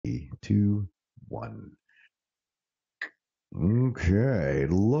2, 1. Okay,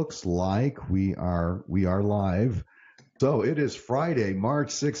 looks like we are live. So it is Friday, March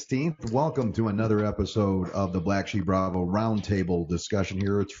 16th. Welcome to another episode of the BlackSheep Bravo Roundtable discussion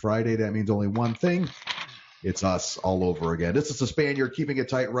here. It's Friday. That means only one thing. It's us all over again. This is the Spaniard keeping it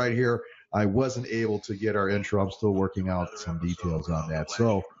tight right here. I wasn't able to get our intro. I'm still working out some details on that.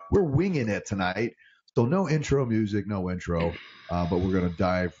 So we're winging it tonight. So no intro music, no intro. But we're going to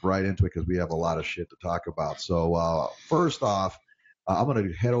dive right into it because we have a lot of shit to talk about. So first off, I'm going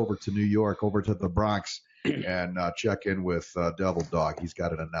to head over to New York, over to the Bronx, and check in with Devil Dog. He's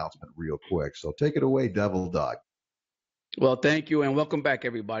got an announcement real quick. So take it away, Devil Dog. Well, thank you, and welcome back,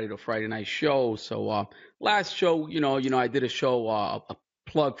 everybody, to Friday Night Show. So last show, I did a show, a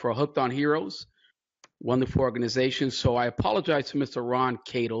plug for Hooked on Heroes, wonderful organization. So I apologize to Mr. Ron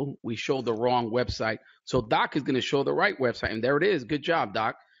Cato. We showed the wrong website. So Doc is going to show the right website, and there it is. Good job,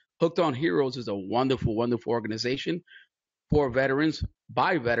 Doc. Hooked on Heroes is a wonderful, wonderful organization for veterans,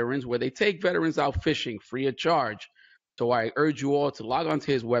 by veterans, where they take veterans out fishing free of charge. So I urge you all to log on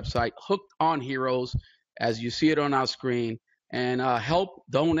to his website, Hooked on Heroes, as you see it on our screen, and help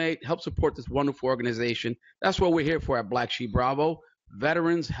donate, help support this wonderful organization. That's what we're here for at BlackSheep Bravo,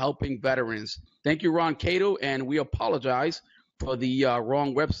 veterans helping veterans. Thank you, Ron Cato, and we apologize for the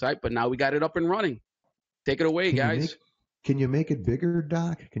wrong website, but now we got it up and running. Take it away, guys. Can you make it bigger,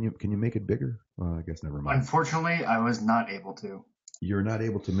 Doc? Can you make it bigger? Well, I guess never mind. Unfortunately, I was not able to. You're not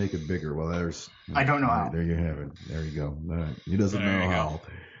able to make it bigger. Well, I don't know how. There you have it. There you go. All right. He doesn't know how.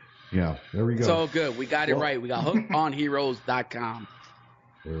 Yeah, there we go. It's all good. We got it right. We got hookedonheroes.com.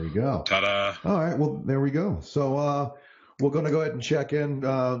 There we go. Ta-da. All right. Well, there we go. So we're going to go ahead and check in.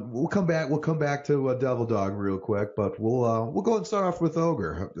 We'll come back. We'll come back to Devil Dog real quick, but we'll go and start off with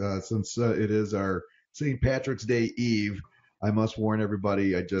Ogre since it is our St. Patrick's Day Eve. I must warn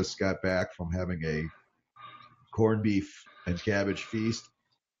everybody. I just got back from having a corned beef and cabbage feast.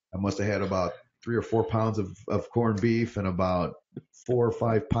 I must have had about 3 or 4 pounds of corned beef and about 4 or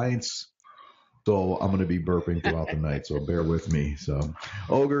 5 pints. So I'm going to be burping throughout the night, so bear with me. So,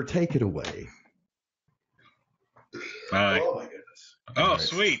 Ogre, take it away. Oh my goodness! Oh, right.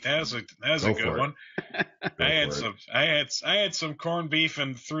 Sweet. That was a good one. I had some corned beef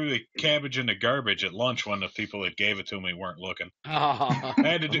and threw the cabbage in the garbage at lunch when the people that gave it to me weren't looking. Oh.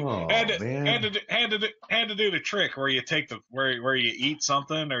 Had to do the trick where you take where you eat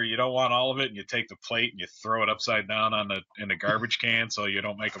something or you don't want all of it and you take the plate and you throw it upside down in the garbage can so you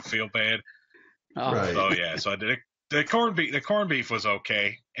don't make them feel bad. Oh. Right. So yeah, so I did it. The corned beef was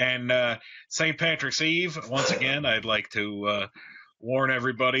okay. And St. Patrick's Eve, once again, I'd like to warn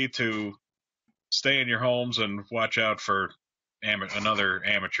everybody to stay in your homes and watch out for another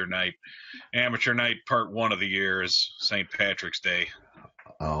amateur night. Amateur night, part 1 of the year is St. Patrick's Day.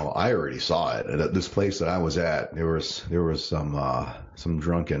 Oh, I already saw it. At this place that I was at, there was some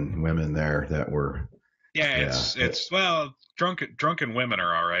drunken women there that were. Yeah, well, drunken women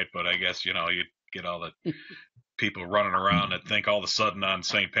are all right, but I guess you get all the people running around that think all of a sudden on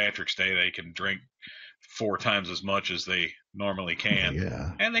St. Patrick's Day they can drink 4 times as much as they normally can.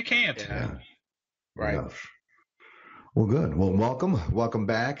 Yeah. And they can't. Yeah. Right. Yeah. Well, good. Well, welcome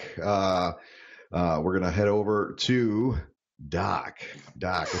back. We're going to head over to Doc.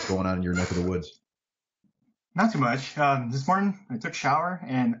 Doc, what's going on in your neck of the woods? Not too much. This morning I took a shower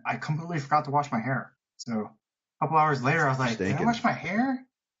and I completely forgot to wash my hair. So a couple hours later I was like, did I wash my hair?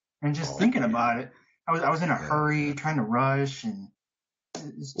 And just thinking about it. I was in a hurry, trying to rush, and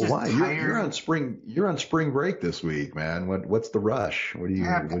it's just why? tired. You're on spring break this week, man. What's the rush? What do you?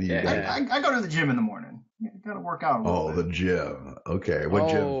 I go to the gym in the morning. Got to work out. The gym. Okay. What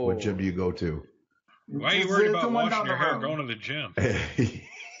gym do you go to? Why are you worried about washing your hair going to the gym?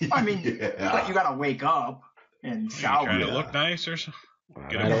 I mean, you got to wake up and shower. You trying to look nice or something?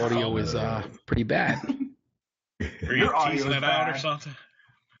 That audio is pretty bad. Are you teasing it out or something?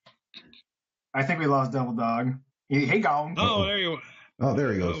 I think we lost Devil Dog. He gone. Oh, there you. Oh,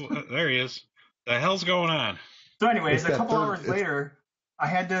 there he goes. Oh, there he is. The hell's going on? So, anyways, a couple hours later, I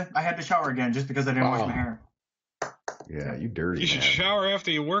had to shower again just because I didn't wash my hair. Yeah, you dirty. You should shower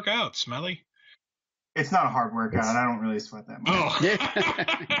after you work out, Smelly. It's not a hard workout. I don't really sweat that much. Oh.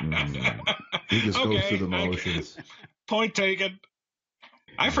 He just goes through the motions. Point taken.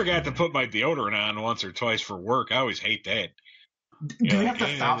 I forgot to put my deodorant on once or twice for work. I always hate that. Do we have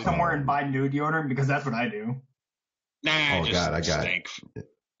to stop somewhere and buy new deodorant? Because that's what I do. Nah, I stink.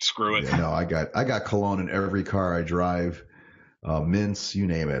 Screw it. Yeah, no, I got cologne in every car I drive. Mints, you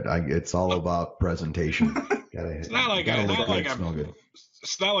name it. It's all about presentation. It's not like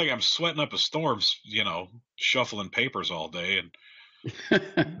I'm sweating up a storm, shuffling papers all day, and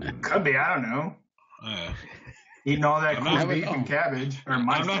Could be. I don't know. Eating all that corned beef and cabbage. Or I'm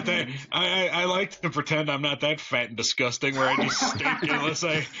not that. I like to pretend I'm not that fat and disgusting where I just stink unless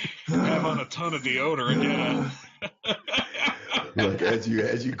I have on a ton of deodorant. Look, as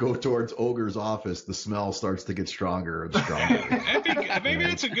you go towards Ogre's office, the smell starts to get stronger and stronger. Maybe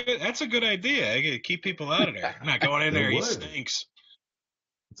that's a good idea. I gotta keep people out of there. I'm not going in there. He stinks.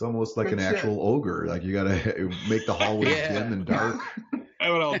 It's almost like an actual ogre. Like you gotta make the hallways dim and dark.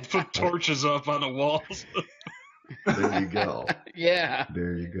 I'll put torches up on the walls. There you go. Yeah.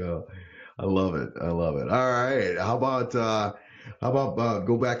 There you go. I love it. All right. How about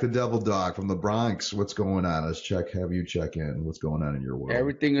go back to Devil Dog from the Bronx? What's going on? Let's have you check in. What's going on in your world?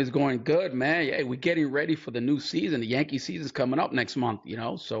 Everything is going good, man. Yeah, we're getting ready for the new season. The Yankee season's coming up next month,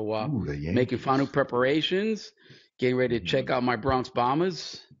 so making final preparations, getting ready to check out my Bronx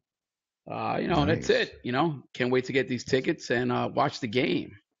Bombers. Nice. That's it. Can't wait to get these tickets and watch the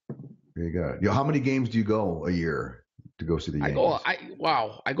game. There you go. How many games do you go a year to go see the Yankees?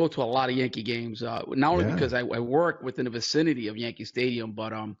 I go to a lot of Yankee games. Not only because I work within the vicinity of Yankee Stadium,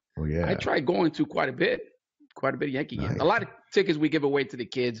 but I try going to quite a bit of Yankee games. A lot of tickets we give away to the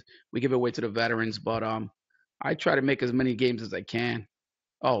kids, we give away to the veterans, but I try to make as many games as I can.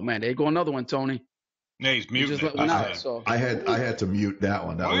 Oh man, there you go another one, Tony. Yeah, he's muting it. I had to mute that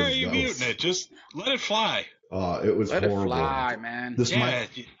one. Why are you muting it? Just let it fly. It was let horrible. Let it fly, man. This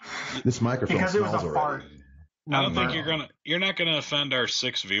microphone because smells it was a fart. I don't think you're not gonna offend our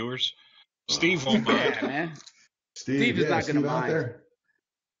 6 viewers. Steve won't mind. Yeah, man. Steve is not gonna mind. There.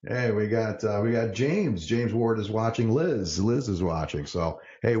 Hey, we got James. James Ward is watching. Liz is watching. So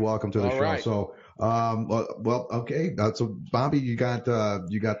hey, welcome to the show. Right. So okay. So Bobby, you got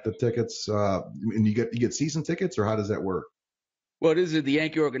the tickets, and you get season tickets, or how does that work? Well, the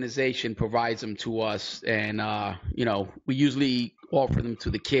Yankee organization provides them to us, and we usually offer them to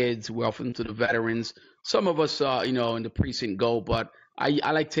the kids. We offer them to the veterans. Some of us, in the precinct go, but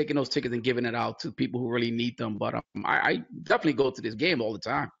I like taking those tickets and giving it out to people who really need them. But I definitely go to this game all the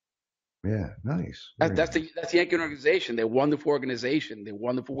time. Yeah, nice. That's the Yankee organization. They're a wonderful organization. They're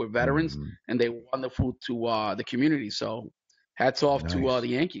wonderful with veterans, and they're wonderful to the community. So hats off to the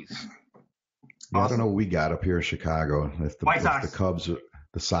Yankees. Yeah, I don't know what we got up here in Chicago. If the Cubs,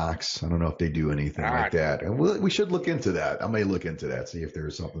 the Sox, I don't know if they do anything like that. And we should look into that. I may look into that, see if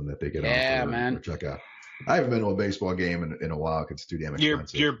there's something that they can offer or check out. I haven't been to a baseball game in a while because it's too damn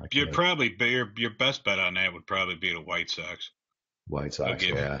expensive. Your best bet on that would probably be the White Sox. White Sox,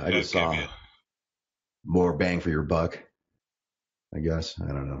 I just saw more bang for your buck, I guess. I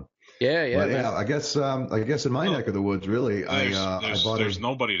don't know. Yeah. But I guess in my neck of the woods, really, there's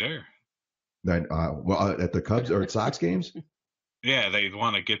nobody there. At the Cubs or at Sox games? Yeah, they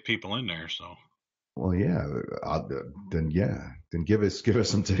want to get people in there, so. Well, yeah. Then give us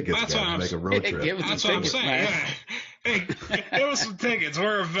some tickets, guys, to make a road trip. That's what I'm saying. Yeah. Hey, give us some tickets.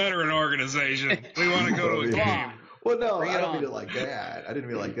 We're a veteran organization. We want to go to a game. Well, no, I don't mean it like that. I didn't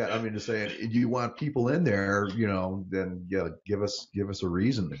mean it like that. I mean, just saying, you want people in there, then give us a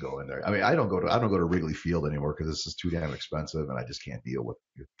reason to go in there. I mean, I don't go to Wrigley Field anymore because this is too damn expensive, and I just can't deal with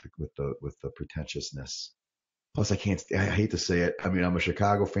the pretentiousness. Plus, I hate to say it. I mean, I'm a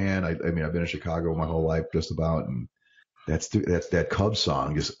Chicago fan. I mean, I've been in Chicago my whole life, just about, and that's that Cubs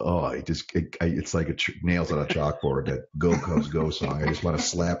song is it's like nails on a chalkboard. That Go Cubs Go song. I just want to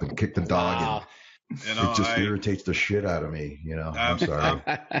slap and kick the dog. Wow. It just irritates the shit out of me, I'm sorry.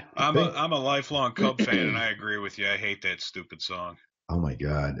 I'm a lifelong Cub fan, and I agree with you. I hate that stupid song. Oh my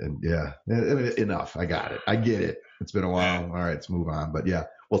God. And enough. I got it. I get it. It's been a while. All right, let's move on. But yeah.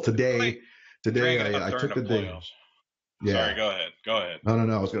 Well, today I took the day. Yeah. Sorry, go ahead.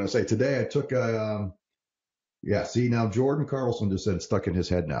 No. I was going to say today I took see, now Jordan Carlson just said stuck in his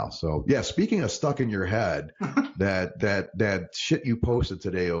head now. So yeah, speaking of stuck in your head, that shit you posted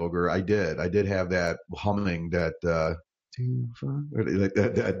today, Ogre, I did have that humming that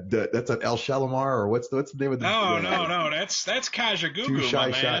that's an El Shalimar, or what's the name of the No, that's Kaja Gugu, my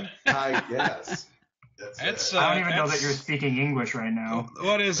man. Yes. I don't even know that you're speaking English right now.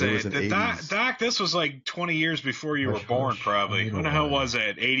 What is it? Doc, this was like 20 years before you were born, probably. When the hell was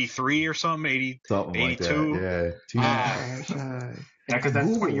it? 83 or something? 82? Like that, yeah. Yeah, because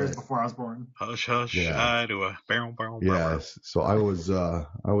that's 20 years before I was born. Hush, hush, I do a barrel. Yes. So I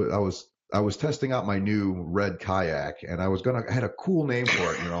was testing out my new red kayak, and I had a cool name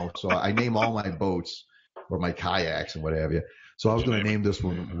for it, So I name all my boats or my kayaks and what have you. So I was going to name this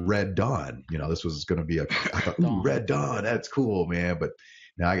one Red Dawn. This was going to be I thought, ooh, Red Dawn, that's cool, man. But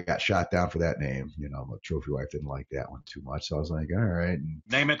now I got shot down for that name. My trophy wife didn't like that one too much. So I was like, all right.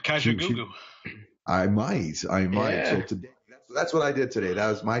 Name it Kaja Gugu. I might. Yeah. So today, that's what I did today. That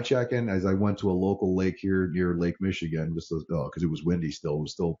was my check-in as I went to a local lake here near Lake Michigan, just because it was windy still. It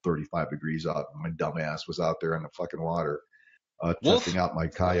was still 35 degrees out. My dumbass was out there in the fucking water, testing out my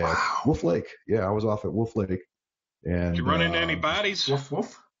kayak. Wow. Wolf Lake. Yeah, I was off at Wolf Lake. And Did you run into any bodies? Woof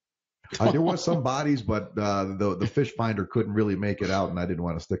woof. There was some bodies, but the fish finder couldn't really make it out, and I didn't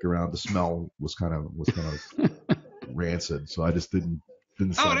want to stick around. The smell was kind of rancid, so I just didn't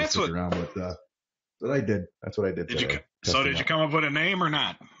decide to stick around. But I did. That's what I did. Did you come up with a name or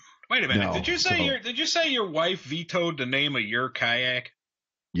not? Wait a minute. No, did you say your wife vetoed the name of your kayak?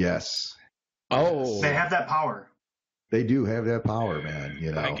 Yes. Oh. They have that power. They do have that power, man.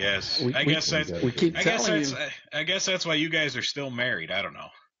 You know. I guess that's why you guys are still married. I don't know.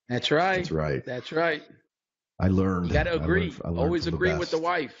 That's right. That's right. That's right. I learned. You got to agree. I learned Always agree with the best.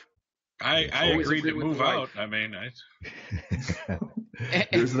 wife. I agreed to move out. I mean,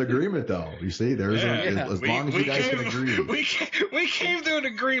 there's an agreement, though. You see, as long as you guys can agree. We came to an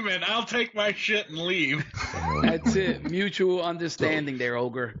agreement. I'll take my shit and leave. That's it. Mutual understanding there,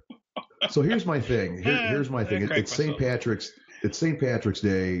 Ogre. So here's my thing. Here's my thing. It's St. Patrick's. It's St. Patrick's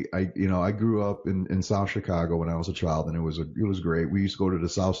Day. I grew up in South Chicago when I was a child, and it was great. We used to go to the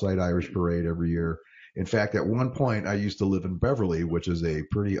Southside Irish Parade every year. In fact, at one point, I used to live in Beverly, which is a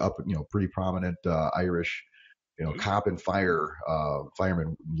pretty prominent Irish, cop and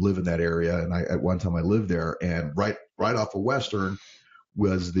firemen live in that area. And at one time I lived there, and right off of Western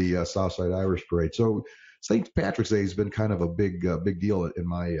was the Southside Irish Parade. So St. Patrick's Day has been kind of a big deal in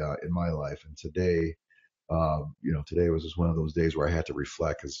my life. And today, today was just one of those days where I had to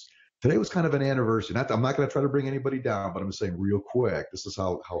reflect, because today was kind of an anniversary. I'm not going to try to bring anybody down, but I'm saying real quick, this is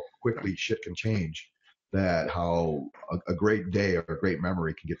how quickly shit can change. That how a great day or a great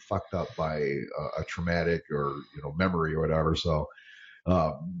memory can get fucked up by a traumatic or memory or whatever. So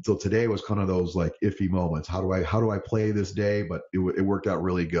today was kind of those like iffy moments. How do I play this day? But it worked out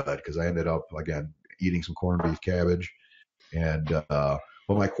really good, because I ended up again eating some corned beef cabbage. And but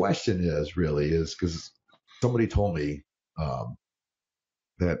my question is because somebody told me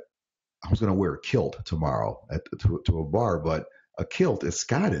that I was going to wear a kilt tomorrow to a bar, but a kilt is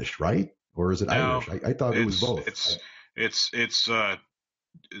Scottish, right? Or is it Irish? I thought it was both. It's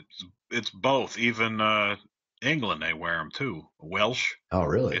both. Even England, they wear them too. Welsh. Oh,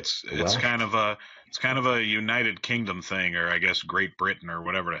 really? It's kind of a United Kingdom thing, or I guess Great Britain or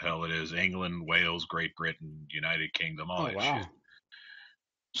whatever the hell it is. England, Wales, Great Britain, United Kingdom, all that shit.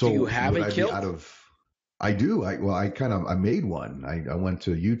 So do you have a kilt? I do. I made one. I went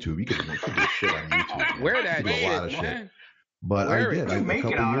to YouTube. You can do shit on YouTube. Wear that shit, a lot of shit. But I did. A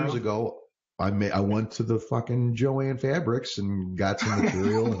couple years ago, I went to the fucking Joanne Fabrics and got some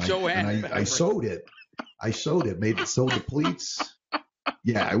material, and I sewed it. Sewed the pleats.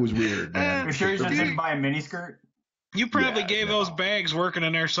 Yeah, it was weird, man. You're sure you didn't buy a miniskirt? You probably gave those bags working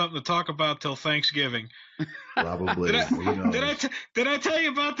in there something to talk about till Thanksgiving. Probably. Did I tell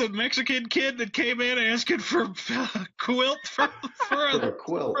you about the Mexican kid that came in asking for a quilt for a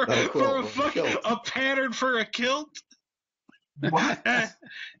quilt? A pattern for a kilt? What?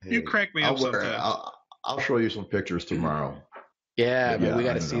 You crack me up sometimes. I'll show you some pictures tomorrow. Yeah, but we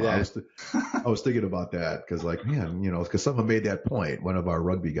got to see that. I was thinking about that because, because someone made that point. One of our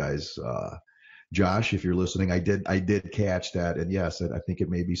rugby guys, Josh, if you're listening, I did catch that, and yes, I think it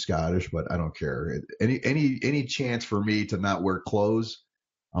may be Scottish, but I don't care. Any chance for me to not wear clothes,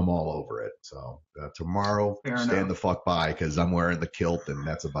 I'm all over it. So tomorrow, stand the fuck by, because I'm wearing the kilt, and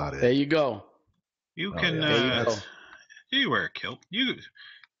that's about it. There you go. You can. You wear a kilt. You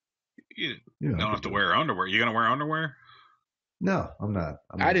don't have to wear underwear. You gonna wear underwear? No, I'm not.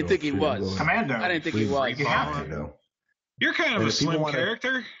 I didn't think he was. Commando. I didn't think he was. You have to. You're kind of a slim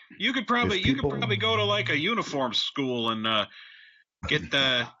character. You could probably go to like a uniform school and get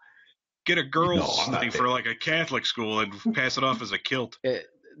a girls' thing for like a Catholic school and pass it off as a kilt.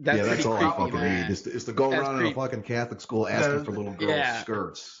 That's all I fucking need is to go around in a fucking Catholic school asking for little girls'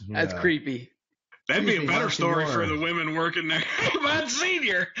 skirts. Yeah. That's creepy. That'd be a better story for the women working there. Hey,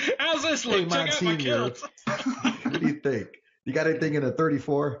 Monsignor, how's this look? Check out my kilt. What do you think? You got anything in a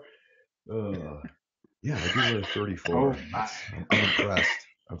 34? Yeah, I do wear a 34. I'm impressed.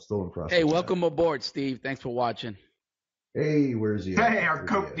 I'm still impressed. Hey, welcome aboard, Steve. Thanks for watching. Hey, where's he? Hey, our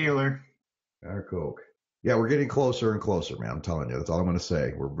Coke dealer. Our Coke. Yeah, we're getting closer and closer, man. I'm telling you. That's all I'm going to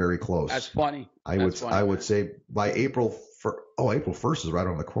say. We're very close. That's funny. I would say by April 1st is right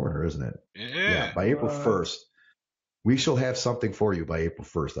on the corner, isn't it? Yeah. By April 1st, we shall have something for you by April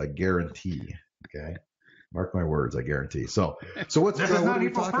 1st. I guarantee. Okay. Mark my words. I guarantee. So what are we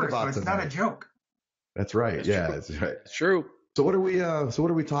talking about tonight? It's not a joke. That's right. That's right. It's true. So what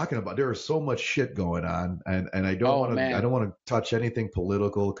are we talking about? There is so much shit going on, and I don't want to touch anything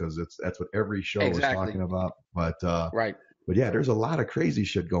political because that's what every show is talking about. But right. But yeah, there's a lot of crazy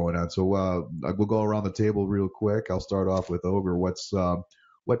shit going on. So we'll go around the table real quick. I'll start off with Ogre. What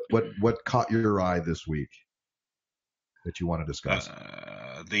caught your eye this week that you want to discuss?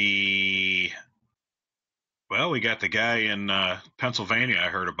 Well, we got the guy in Pennsylvania I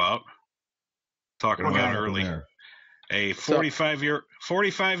heard about talking about early. A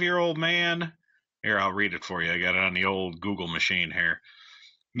 45-year-old man. Here, I'll read it for you. I got it on the old Google machine here.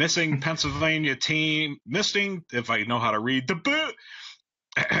 Missing Pennsylvania teen. Missing, if I know how to read the book.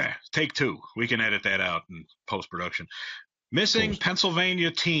 Take two. We can edit that out in post-production. Missing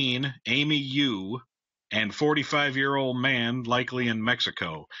Pennsylvania teen Amy Yu and 45-year-old man likely in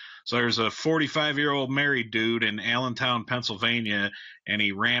Mexico. So there's a 45-year-old married dude in Allentown, Pennsylvania, and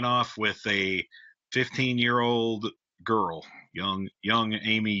he ran off with a 15-year-old girl, young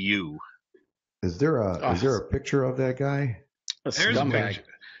Amy Yu. Is there a picture of that guy? There's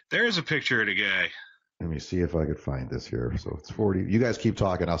a picture of the guy. Let me see if I could find this here. So it's 40. You guys keep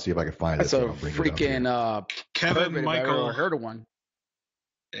talking. I'll see if I can find this. That's a freaking Kevin Michael. I heard of one.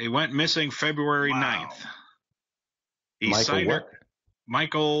 He went missing February 9th.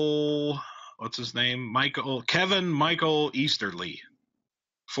 Michael, what's his name? Kevin Michael Easterly,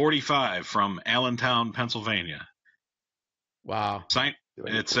 45, from Allentown, Pennsylvania. Wow.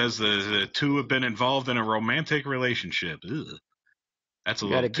 It says the two have been involved in a romantic relationship. Ugh. That's a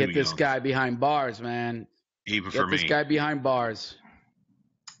little too young. You got to get this guy behind bars, man. Even for me. Get this guy behind bars.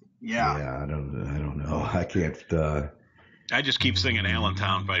 Yeah. Yeah, I don't know. I can't. I just keep singing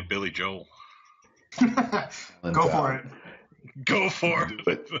Allentown by Billy Joel. Go for it. Go for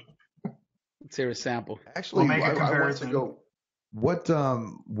it. Let's hear a sample. Actually, we'll make a comparison. I want to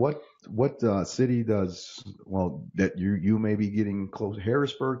go. What city does that you may be getting close?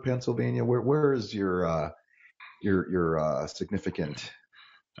 Harrisburg, Pennsylvania. Where is your significant?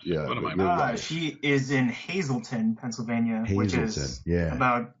 Yeah. She is in Hazleton, Pennsylvania, which is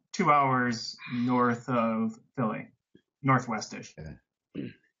about 2 hours north of Philly, northwestish. Yeah.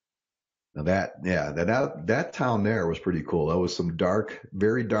 Now that town there was pretty cool. That was some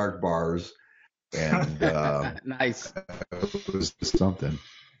very dark bars, and nice. It was something.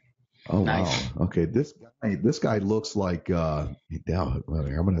 Oh nice. Wow. Okay, this guy looks like I'm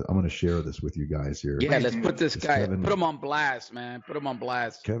gonna share this with you guys here. Yeah, let's put this guy. Put him on blast, man. Put him on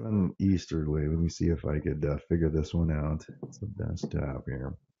blast. Kevin Easterly. Let me see if I could figure this one out. It's the desktop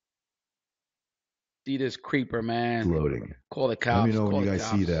here. See this creeper, man. It's loading. Call the cops. Let me know when you guys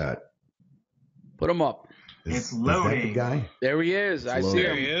see that. Put him up. It's loading. Is that the guy? There he is. I see him.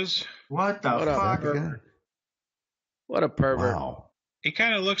 There he is. What the fuck? What a pervert. Wow. He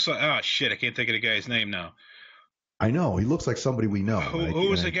kind of looks like, oh shit, I can't think of the guy's name now. I know. He looks like somebody we know. Who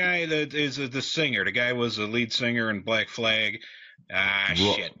was the guy that is the singer? The guy was the lead singer in Black Flag.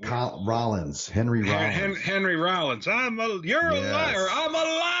 Shit. Rollins. Henry Rollins. Henry Rollins. You're a liar. I'm a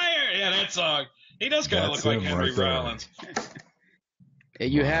liar. Yeah, that song. He does kind of look like Henry Rollins. Yeah,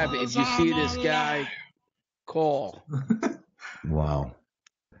 you have it. If you see this guy, call. Wow.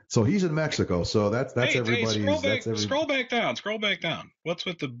 So he's in Mexico. So that's everybody's. Scroll back down. Scroll back down. What's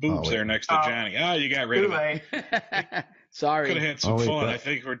with the boobs there next to Johnny? You got rid of it. Sorry. Could have had some fun. I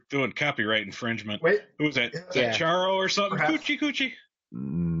think we're doing copyright infringement. Wait. Who's that? Is that Charo or something? Coochie.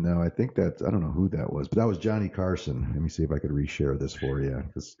 No, I think I don't know who that was, but that was Johnny Carson. Let me see if I could reshare this for you,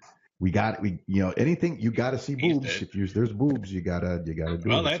 because anything, you got to see boobs. If there's boobs, you gotta do it.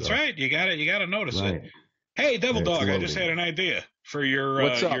 Well, that's right. You gotta notice it. Hey, Devil Dog, I just had an idea for your.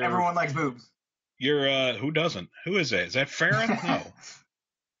 What's up? Everyone likes boobs. Your who doesn't? Who is that? Is that Farron? No.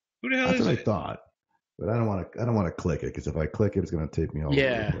 Who the hell That's is what it? I thought, but I don't want to click it, because if I click it, it's going to take me all over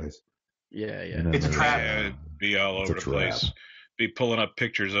the place. Yeah. It's a trap. It'd be all over the place. Be pulling up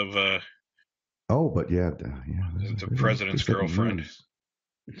pictures of. The president's girlfriend.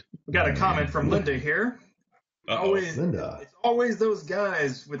 We got a comment from Linda here. Linda. It's always those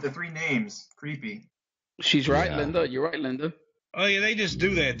guys with the 3 names. Creepy. She's right, Linda. You're right, Linda. Oh yeah, they just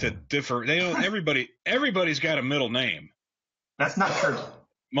do that to differ. They don't. Everybody's got a middle name. That's not true.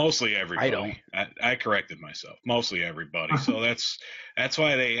 Mostly everybody. I don't. I corrected myself. Mostly everybody. So that's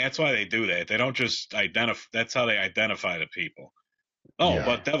why they do that. They don't just identify. That's how they identify the people.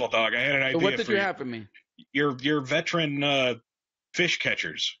 But Devil Dog, I had an idea. So what did you have for me? Your veteran fish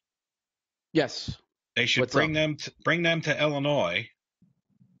catchers. Yes. They should bring them to Illinois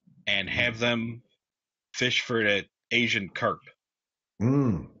and have them fish for the Asian carp.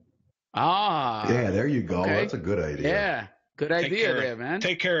 Yeah, there you go. Okay. That's a good idea. Yeah. Good idea there, man.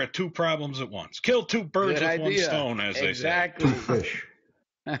 Take care of two problems at once. Kill two birds with one stone, as they say. Exactly. Two fish.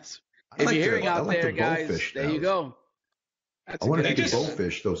 If you're hearing out there, guys, there you go. I want to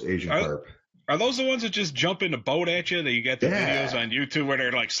bowfish those Asian carp. Are those the ones that just jump in the boat at you? That you got the videos on YouTube where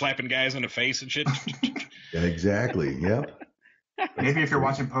they're like slapping guys in the face and shit? Yeah, exactly. Yep. Maybe if you're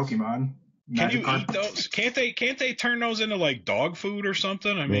watching Pokemon. Can you eat those? Can't they turn those into like dog food or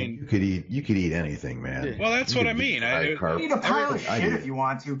something? I mean, you could eat anything, man. Well, that's what I mean. Eat a pile of shit if you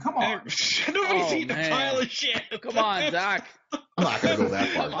want to. Come on. Nobody's eating a pile of shit. Come on, Doc. I'm not gonna go that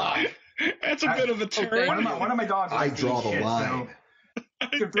far. That's a bit of a turn. One of my dogs. I draw the line. So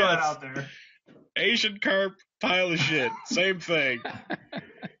you can throw it out there. Asian carp, pile of shit. Same thing.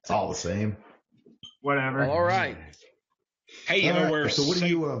 It's all the same. Whatever. All right. Hey, you know where? So what do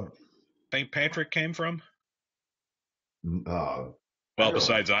you? St. Patrick came from? Well,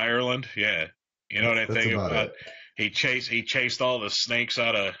 besides Ireland, yeah. You know that thing about he chased all the snakes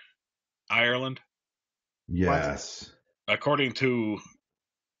out of Ireland? Yes. What? According to,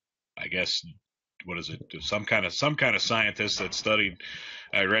 I guess, what is it? Some kind of scientist that studied.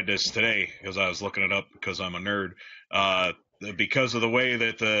 I read this today because I was looking it up because I'm a nerd. Because of the way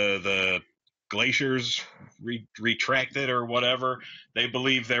that the glaciers retracted or whatever, they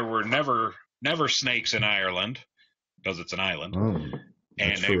believe there were never snakes in Ireland because it's an island,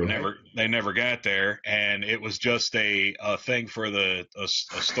 and they never got there, and it was just a thing for a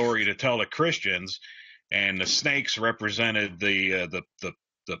story to tell the Christians, and the snakes represented the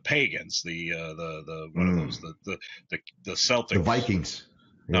pagans, the Celtics, the Vikings.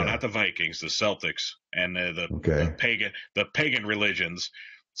 No, Yeah. not the Vikings, the Celtics, and the pagan religions.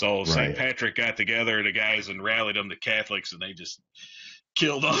 So St. Patrick got together the guys and rallied them to Catholics, and they just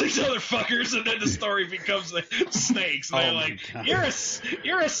killed all these other fuckers. And then the story becomes the snakes. And they're like,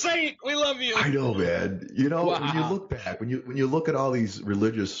 "You're a saint. We love you." I know, man. You know, when you look back, when you look at all these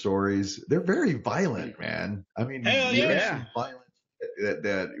religious stories, they're very violent, man. I mean, violent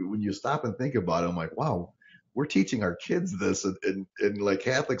that when you stop and think about it, I'm like, wow. We're teaching our kids this in like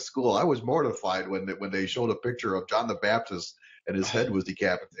Catholic school. I was mortified when they showed a picture of John the Baptist and his head was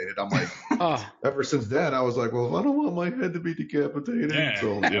decapitated. I'm like, ever since then, I was like, well, I don't want my head to be decapitated. Yeah,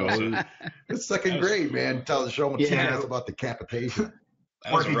 so, it's second grade, man. Show them kids about decapitation.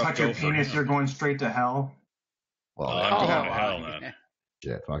 Or if you touch your penis, you're going straight to hell. Well, I'm going to hell, man.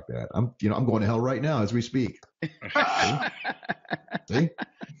 Yeah, fuck that. I'm going to hell right now as we speak. See?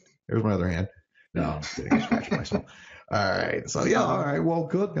 There's my other hand. No, I'm kidding. I'm scratching myself. All right. So, all right. Well,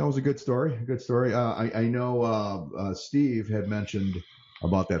 good. That was a good story. I know Steve had mentioned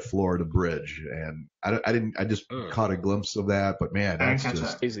about that Florida bridge, and I just caught a glimpse of that, but man, that's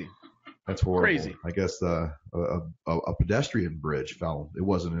just crazy. That's horrible. Crazy. I guess a pedestrian bridge fell. It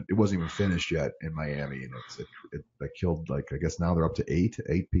wasn't even finished yet in Miami, and it killed, like, I guess now they're up to eight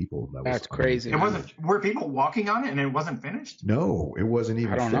people. That's crazy. Were people walking on it and it wasn't finished? No, it wasn't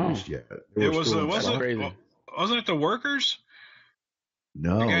even finished yet. Wasn't it the workers?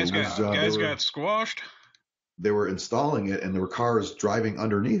 No, the guys got squashed. They were installing it, and there were cars driving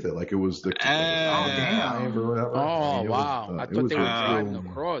underneath it, like it was the damn. or whatever. Oh, wow! I thought they were driving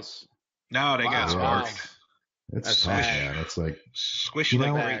across. No, they got squashed. It's tough, man. It's like squishy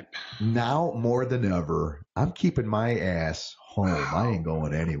like that. Now more than ever, I'm keeping my ass home. I ain't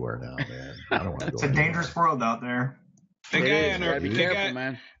going anywhere now, man. I don't want to go. It's a dangerous world out there. The guy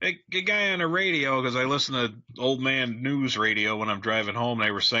on the radio, because I listen to old man news radio when I'm driving home,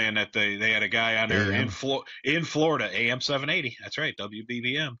 they were saying that they had a guy on there in Florida, AM 780. That's right,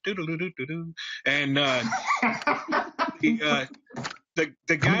 WBBM. And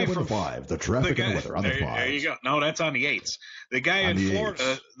the guy from the traffic and the weather on the 5. There you go. No, that's on the 8s. The guy in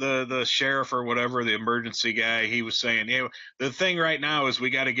Florida, the sheriff or whatever, the emergency guy, he was saying, the thing right now is we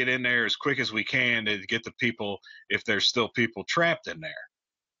got to get in there as quick as we can to get the people, if there's still people trapped in there.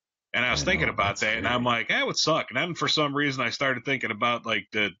 And I was thinking about that, and I'm like, that would suck. And then for some reason, I started thinking about like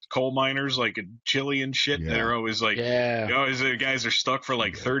the coal miners, like in Chile and shit. That are always like, the guys are stuck for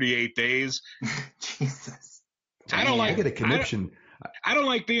like 38 days. Jesus. I get a connection. I don't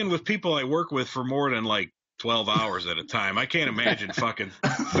like being with people I work with for more than like 12 hours at a time. I can't imagine fucking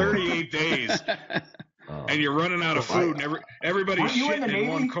 38 days. And you're running out of food, and everybody's shitting in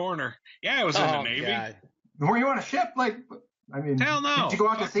one corner. Yeah, I was in the Navy. God. Were you on a ship? Hell no. Did you go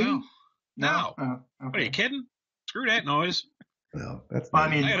out to sea? No. Oh, okay. What, are you kidding? Screw that noise. No, that's. I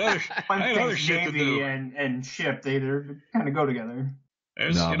had other shit to do. And ship, they kind of go together.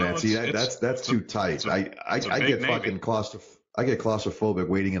 That's too tight. I get fucking I get claustrophobic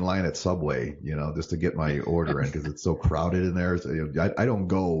waiting in line at Subway, just to get my order in because it's so crowded in there. So, I don't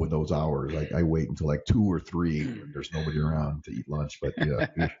go in those hours. I wait until like 2 or 3 when there's nobody around to eat lunch. But yeah,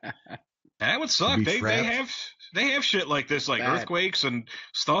 that would suck. They have shit like this, like Bad. earthquakes and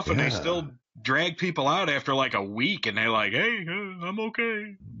stuff, and they still drag people out after like a week, and they're like, "Hey, I'm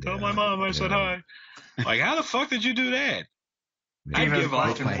okay. Tell my mom I said hi." Like, how the fuck did you do that? I'd give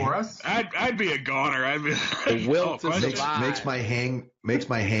up. For us? I'd be a goner. I'd be The will to survive. makes my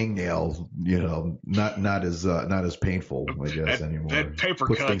hangnail, not as painful, I guess, anymore. That paper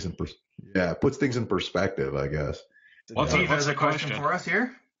puts cut. Puts things in perspective, I guess. What's a question for us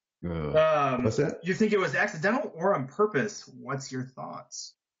here? What's that? You think it was accidental or on purpose? What's your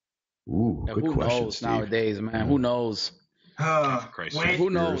thoughts? Ooh, good who question, knows Steve. nowadays, man? Who knows? Wait, who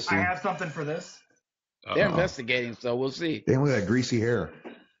knows? I have something for this. They're investigating, so we'll see. Damn, look at that greasy hair.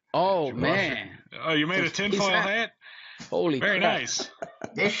 Oh, man. Oh, you made a tinfoil hat? Holy Very crap. nice.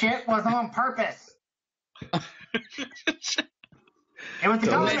 This shit was on purpose. It was the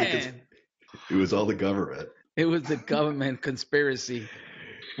government. Man, It was all the government. it was the government conspiracy.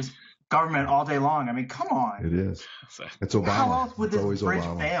 It's government all day long. I mean, come on. It is. It's Obama. How else would It's this always bridge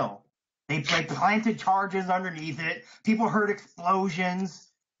Obama. fail? They planted charges underneath it. People heard explosions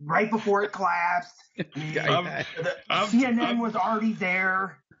right before it collapsed. CNN was already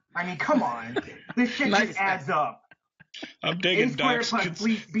there. I mean, come on. This shit just adds up. I'm digging A squared Doc's.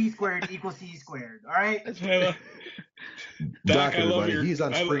 plus B squared equals C squared. All right? Doc, I love everybody. your. He's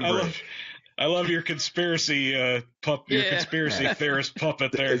on spring break. I love your conspiracy your conspiracy theorist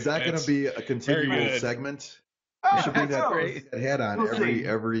puppet there. Is that going to be a continual segment? You should bring that hat on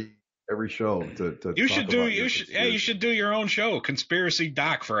every show to you talk should do about you should do your own show, Conspiracy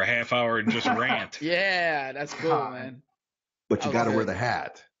Doc, for a half hour and just rant. Yeah, that's cool, man. But you got to wear the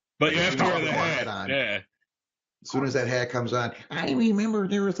hat. But you have to wear the hat on. Yeah. As soon as that hat comes on, I remember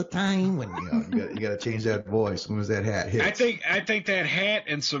there was a time when you got to change that voice. As soon as that hat hits, I think that hat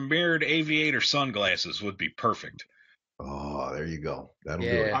and some mirrored aviator sunglasses would be perfect. Oh, there you go. That'll do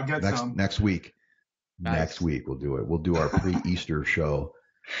Yeah. it. I'll get some. Next week. Nice. Next week we'll do it. We'll do our pre-Easter show.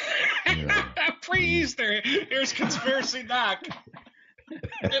 Pre-Easter. Here's Conspiracy Doc.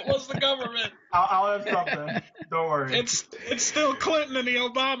 It was the government. I'll have something. Don't worry. It's still Clinton and the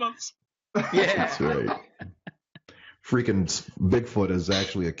Obamas. Yeah. That's right. Freaking Bigfoot is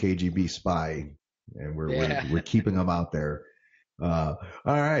actually a KGB spy, and we're keeping him out there. All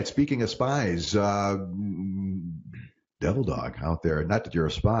right. Speaking of spies, Devil Dog out there. Not that you're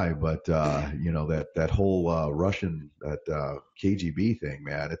a spy, but that whole Russian KGB thing,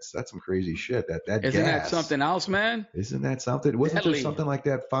 man. That's some crazy shit. That Isn't gas, that something else, man? Isn't that something? Wasn't there something like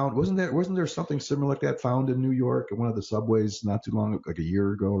that found? Wasn't there something similar like that found in New York at one of the subways not too long, like a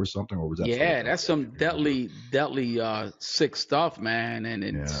year ago or something? Or was that? Yeah, that's some deadly sick stuff, man. And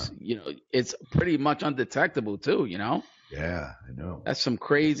it's it's pretty much undetectable too. Yeah, I know. That's some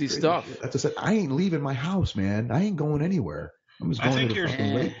crazy stuff. That's just, I ain't leaving my house, man. I ain't going anywhere. I'm just going to the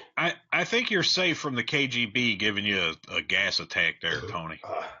fucking lake. I think you're safe from the KGB giving you a gas attack there, Tony.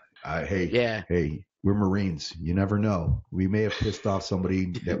 Hey, we're Marines. You never know. We may have pissed off somebody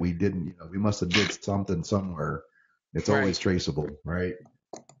that we didn't. We must have did something somewhere. It's always traceable, right?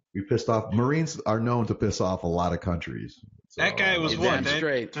 We pissed off. Marines are known to piss off a lot of countries. So, that guy was what?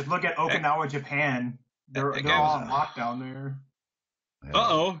 Just look at Okinawa, Japan. They're all on lockdown there.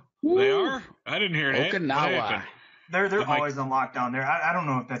 Uh-oh. They are? I didn't hear that. Okinawa. They're always on lockdown there. I don't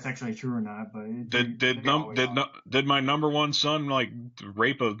know if that's actually true or not, but did my number one son like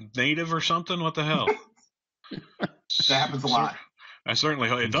rape a native or something? What the hell? That happens a lot. I certainly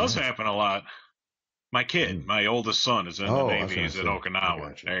hope it does happen a lot. My kid, my oldest son, is in the Navy. He's at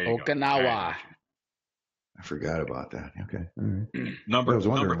Okinawa. There you go. Okinawa. I forgot about that. Okay. All right.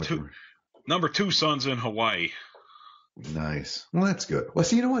 Number two son's in Hawaii. Nice. Well, that's good. Well,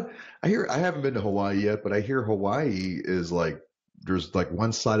 see, you know what? I haven't been to Hawaii yet, but I hear Hawaii is like, there's like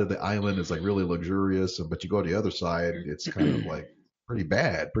one side of the island is like really luxurious, but you go to the other side, it's kind of like pretty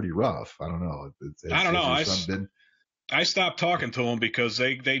bad, pretty rough. I don't know. I don't know. I stopped talking to them because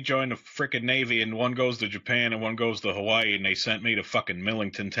they joined the frickin' Navy, and one goes to Japan and one goes to Hawaii, and they sent me to fucking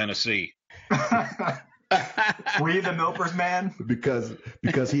Millington, Tennessee. Were you the milkers, man? Because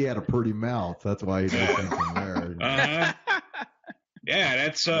he had a pretty mouth. That's why he did something there. Yeah,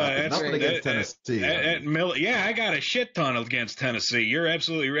 that's nothing against Tennessee. I got a shit ton against Tennessee.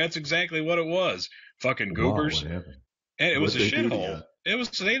 That's exactly what it was. Fucking goobers. What happened? And it was a shithole. They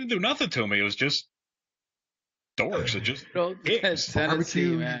didn't do nothing to me. It was just dorks. It just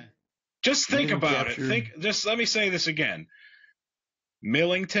Tennessee, man. Just think about it. Let me say this again.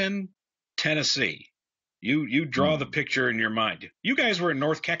 Millington, Tennessee. You draw the picture in your mind. You guys were in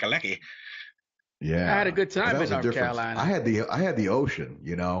North Kakalaki. Yeah, I had a good time in North difference. Carolina. I had the ocean.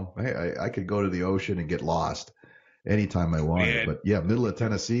 You know, I could go to the ocean and get lost anytime I wanted. But yeah, middle of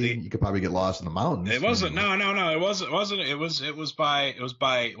Tennessee, you could probably get lost in the mountains. It wasn't. No. It wasn't. It was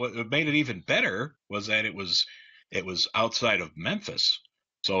by. What made it even better was that it was outside of Memphis.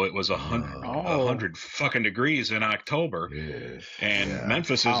 So it was 100 fucking degrees in October, and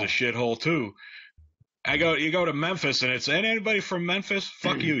Memphis is a shithole too. You go to Memphis and and anybody from Memphis,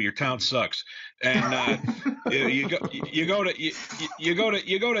 fuck you, your town sucks. And you go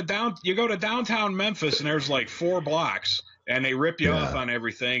to downtown Memphis and there's like 4 blocks and they rip you off on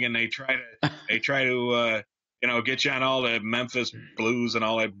everything and they try to get you on all the Memphis blues and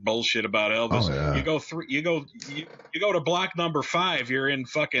all that bullshit about Elvis. You go to block number 5, you're in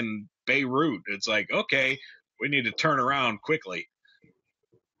fucking Beirut. It's like, okay, we need to turn around quickly.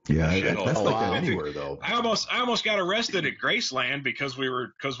 Yeah, that's like that anywhere though. I almost got arrested at Graceland because we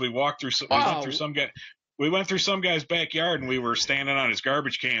went through some guy's backyard and we were standing on his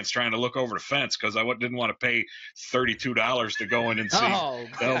garbage cans trying to look over the fence because I didn't want to pay $32 to go in and see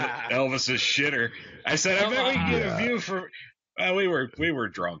Elvis's shitter. I said, I bet we can get a view for. We were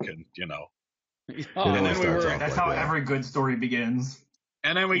drunk and and then that's how every good story begins.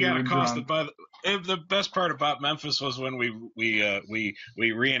 And then we got accosted by the best part about Memphis was when we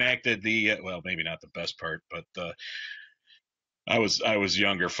reenacted the well, maybe not the best part, but I was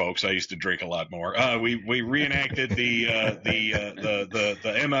younger, folks. I used to drink a lot more. We reenacted the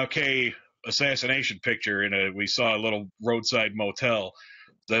MLK assassination picture we saw a little roadside motel.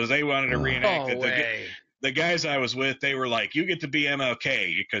 So they wanted to reenact it. The guys I was with, they were like, "You get to be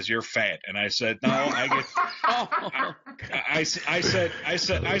MLK because you're fat," and I said, "No, I get." I said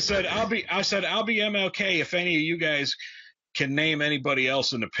I'll be MLK if any of you guys can name anybody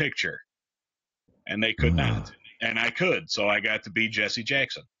else in the picture, and they could not, and I could, so I got to be Jesse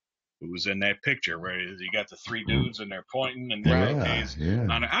Jackson, who was in that picture where you got the 3 dudes and they're pointing and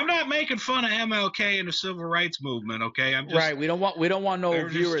I'm not making fun of MLK and the civil rights movement, okay? I'm just We don't want no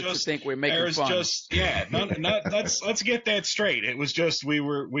viewers to think we're making fun. Let's get that straight. It was just we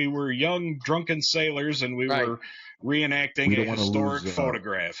were young drunken sailors and we were reenacting a historic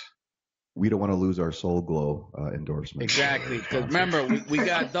photograph. We don't want to lose our Soul Glow endorsement. Exactly, because remember we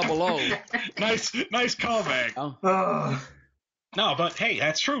got double O. Nice callback. No, but hey,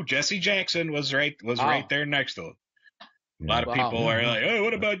 that's true. Jesse Jackson was right there next to him. A lot of people are like, "Oh,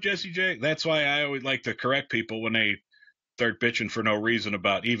 what about Jesse Jackson?" That's why I always like to correct people when they start bitching for no reason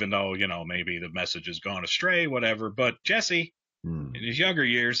about, even though maybe the message has gone astray, whatever. But Jesse, in his younger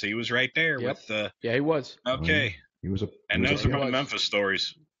years, he was right there with. He was. Okay. Those are my Memphis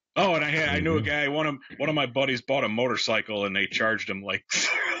stories. Oh, and I knew a guy. One of my buddies bought a motorcycle, and they charged him like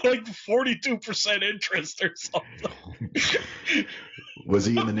 42% interest or something. Was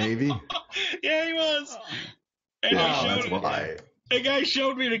he in the Navy? Yeah, he was. And that's why. The guy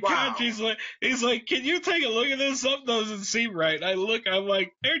showed me the contract. He's like, "Can you take a look at this? Something doesn't seem right." I'm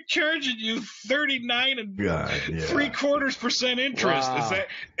like, "They're charging you 39 and 3/4% interest. Wow.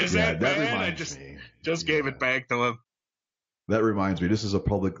 Is that bad?" I just gave it back to him. That reminds me, this is a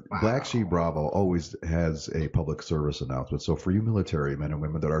BlackSheep Bravo always has a public service announcement. So for you military men and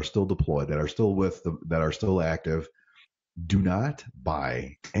women that are still deployed, that are still that are still active, do not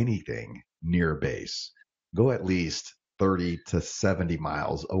buy anything near base. Go at least 30 to 70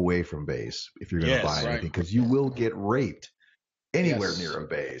 miles away from base if you're going to buy anything, because you will get raped anywhere near a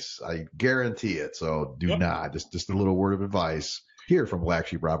base. I guarantee it. So do not. Just a little word of advice here from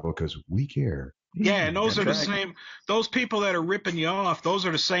BlackSheep Bravo, because we care. Yeah, and those are the same. Those people that are ripping you off, those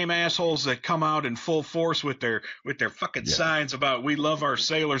are the same assholes that come out in full force with their fucking signs about "We love our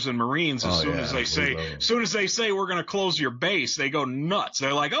sailors and Marines." As soon as they say we're going to close your base, they go nuts.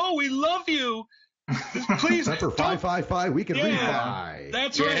 They're like, "Oh, we love you. Please, for 555, we can rebuy."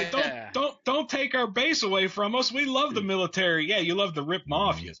 That's right. Don't take our base away from us. We love the military. Yeah, you love to rip them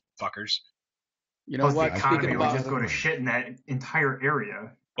off, you fuckers. You know what? The economy would just go to shit in that entire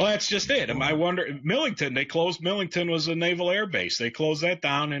area. Well, that's just it. I wonder, Millington, Millington was a naval air base. They closed that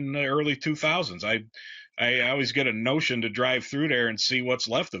down in the early 2000s. I always get a notion to drive through there and see what's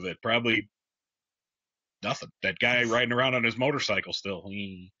left of it. Probably nothing. That guy riding around on his motorcycle still.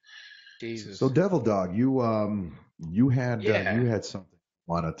 Jesus. So Devil Dog, you had something you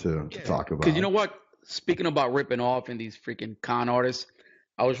wanted to talk about. Because you know what? Speaking about ripping off and these freaking con artists,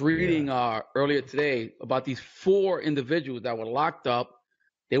 I was reading earlier today about these 4 individuals that were locked up.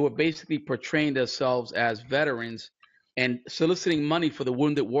 They were basically portraying themselves as veterans and soliciting money for the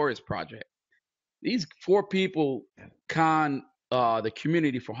Wounded Warriors Project. These 4 people con the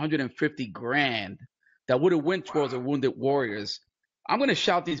community for $150,000 that would have went towards the wounded warriors. I'm going to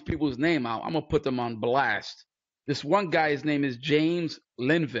shout these people's name out. I'm going to put them on blast. This one guy, his name is James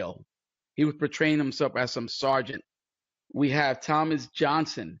Linville. He was portraying himself as some sergeant. We have Thomas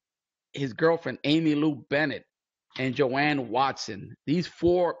Johnson, his girlfriend, Amy Lou Bennett, and Joanne Watson. These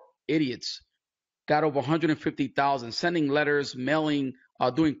 4 idiots got over 150,000, sending letters, mailing,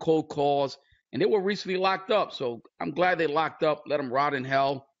 doing cold calls, and they were recently locked up. So I'm glad they locked up, let them rot in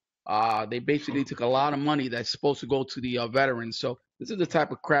hell. They basically took a lot of money that's supposed to go to the veterans. So this is the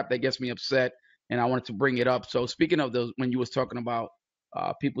type of crap that gets me upset, and I wanted to bring it up. So speaking of those, when you was talking about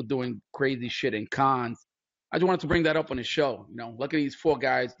people doing crazy shit in cons, I just wanted to bring that up on the show. Look at these 4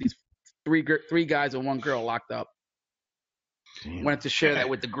 guys, these three guys and 1 girl locked up. Damn. Wanted to share that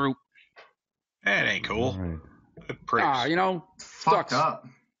with the group. That ain't cool. Right. Pricks. Fucked up.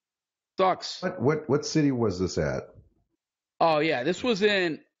 Sucks. What city was this at? Oh yeah, this was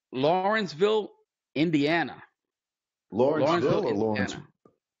in Lawrenceville, Indiana. Lawrenceville or Lawrence?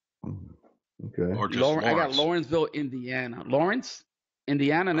 Okay. Or just Lawrence. I got Lawrenceville, Indiana. Lawrence,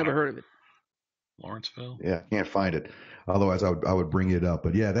 Indiana. Never heard of it. Lawrenceville. Yeah, can't find it. Otherwise, I would bring it up.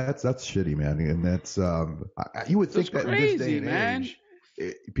 But yeah, that's shitty, man. And that's you would think that crazy, in this day and man.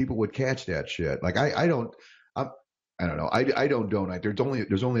 age, people would catch that shit. Like I don't know. I don't donate.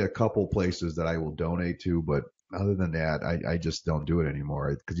 There's only a couple places that I will donate to, but other than that, I just don't do it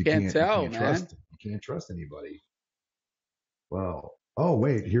anymore because you can't trust. You can't trust anybody. Wow. Oh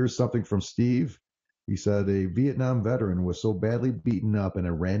wait, here's something from Steve. He said a Vietnam veteran was so badly beaten up in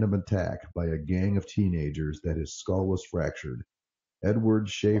a random attack by a gang of teenagers that his skull was fractured. Edward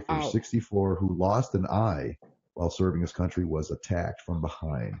Schaefer, 64, who lost an eye while serving his country, was attacked from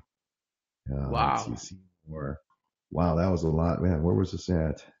behind. Wow. Let's see more. Wow, that was a lot. Man, where was this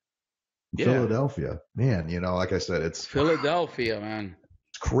at? Philadelphia. Man, like I said, it's Philadelphia, man.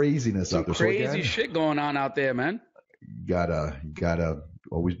 It's craziness out there. Crazy shit going on out there, man. Gotta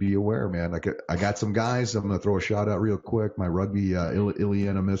always be aware, man. I got some guys. I'm gonna throw a shout out real quick. My rugby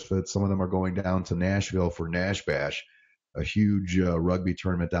Ileana Misfits. Some of them are going down to Nashville for Nash Bash, a huge rugby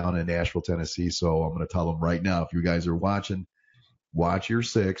tournament down in Nashville, Tennessee. So I'm gonna tell them right now, if you guys are watching, watch your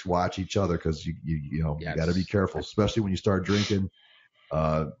 6, watch each other, because you gotta be careful, especially when you start drinking.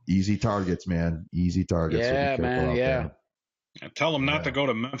 Easy targets, man. Easy targets. Yeah, so man. Yeah. Tell them not to go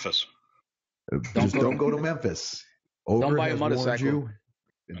to Memphis. Just don't go to Memphis. Don't buy a motorcycle.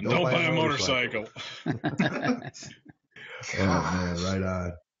 Don't buy a motorcycle. Oh, man, right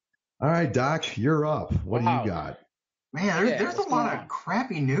on. All right, Doc, you're up. What do you got? Man, there's a lot of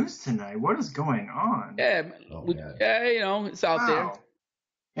crappy news tonight. What is going on? Yeah, it's out there.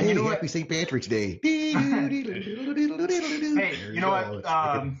 And you know happy St. Patrick's Day. Hey, you know what?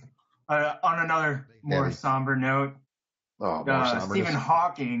 On another more somber note, Stephen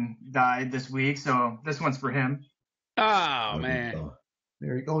Hawking died this week, so this one's for him. Oh, man.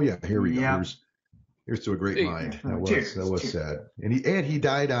 There you go. Yeah, here we go. Here's to a great mind. That was sad. And he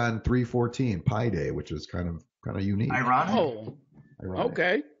died on 3/14 Pi Day, which is kind of unique. Ironic. Oh, ironic.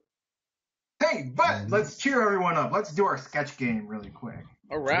 Okay. Hey, but let's cheer everyone up. Let's do our sketch game really quick.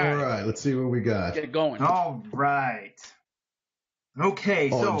 All right. Let's see what we got. Get it going. All right. Okay,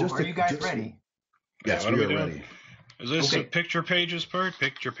 are you guys ready? Yes, we are ready. Is this a picture pages part?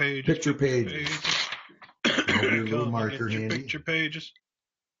 Picture pages. Picture pages. Your little marker handy. Picture pages.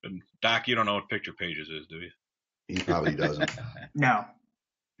 And Doc, you don't know what picture pages is, do you? He probably doesn't. No.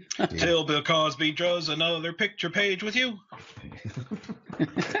 Till Bill Cosby draws another picture page with you.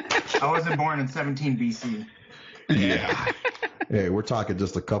 I wasn't born in 17 BC. Yeah. Hey, we're talking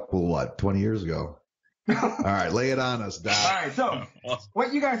just a couple, 20 years ago. All right, lay it on us, Doc. All right, so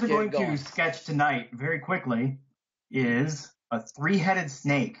what you guys are going to sketch tonight very quickly is a 3-headed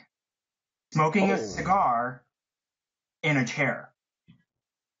snake smoking a cigar in a chair.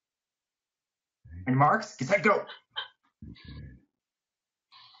 And marks, get set, go.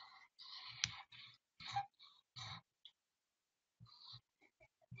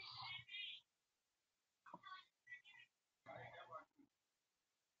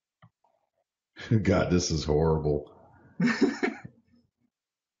 God, this is horrible.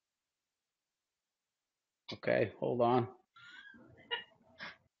 Okay, hold on.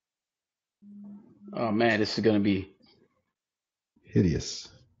 Oh, man, this is going to be hideous.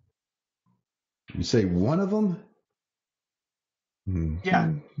 You say one of them?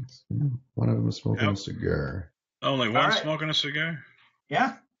 Yeah. One of them is smoking a cigar. Only one smoking a cigar?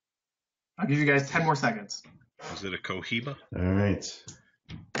 Yeah. I'll give you guys 10 more seconds. Is it a Cohiba? All right.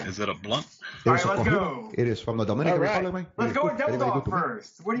 Is it a blunt? All right, let's go. It is from the Dominican Republic. Let's go with Devil Dog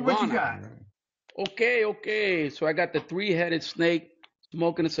first. What you got? Okay. So I got the 3-headed snake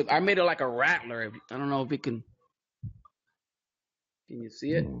Smoking a cigar. I made it like a rattler. I don't know if it can. Can you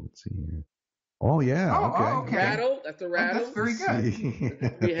see it? Let's see here. Oh yeah. Okay. Rattle. That's a rattle. That's very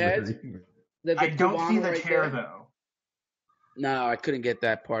good. Three heads. I don't see the right chair there. though. No, I couldn't get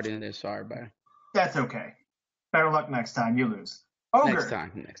that part in there. Sorry, bro. That's okay. Better luck next time. You lose.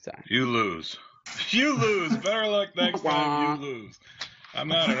 Ogre. Next time. You lose. You lose. Better luck next time. You lose. I'm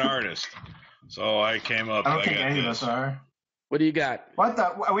not an artist, so I came up. I don't think any of us are. What do you got? What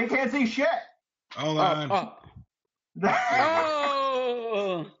the? We can't see shit. Hold on. Oh.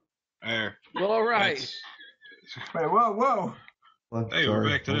 There. Well, all right. Wait, whoa. Hey, we're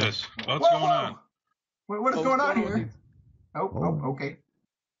back to this. What's going on? Wait, what is going on here? Oh, okay.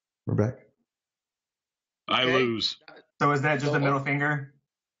 We're back. I lose. So is that just a middle finger?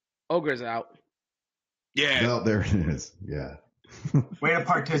 Ogre's out. Yeah. No, there it is. Yeah. Way to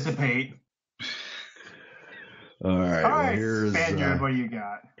participate. All right. All right, here's Spaniard, what do you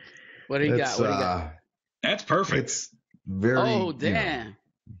got? What do you got? That's perfect. It's very. Oh, damn.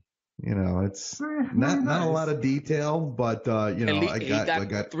 It's not a lot of detail, but I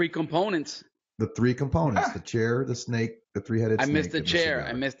got 3 components. The 3 components: the chair, the snake, the 3-headed snake. I missed the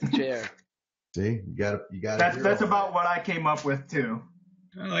chair. See, you got it. That's about what I came up with too.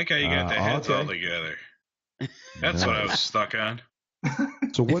 I like how you got the heads all together. That's what I was stuck on.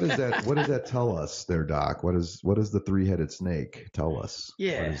 So what does that tell us there, Doc? What does the 3-headed snake tell us?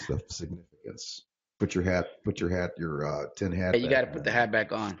 Yeah. What is the significance? Put your tin hat. Hey, you got to put the hat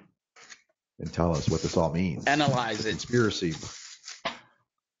back on. And tell us what this all means. Analyze it. Conspiracy.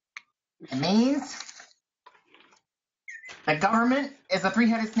 It means the government is a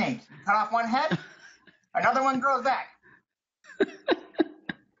 3-headed snake. Cut off one head, another one grows back.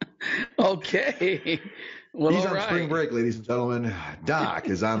 Okay. Well, he's on spring break, ladies and gentlemen. Doc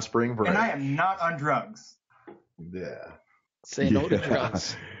is on spring break. And I am not on drugs. Yeah. Say no to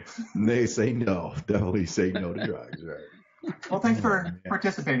drugs. They say no. Definitely say no to drugs, right? Well, thanks for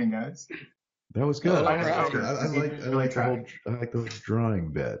participating, guys. That was good. I like the whole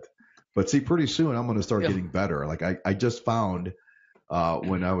drawing bit. But see, pretty soon I'm going to start getting better. Like I just found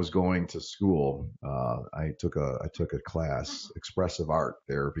when I was going to school, I took a class, expressive art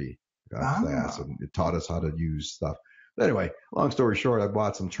therapy class, and it taught us how to use stuff. But anyway, long story short, I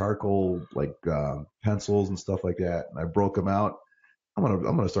bought some charcoal pencils and stuff like that, and I broke them out. I'm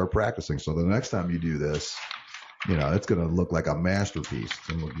gonna start practicing. So the next time you do this, it's gonna look like a masterpiece. It's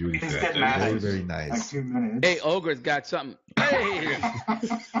gonna look beautiful. Very, very nice. Like 2 minutes. Hey, Ogre's got something. Hey.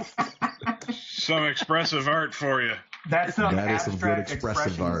 Some expressive art for you. That is some good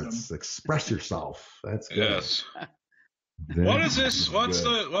expressive arts. Express yourself. That's good. Yes. What is this? What's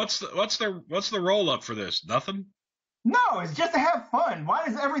the roll up for this? Nothing? No, it's just to have fun. Why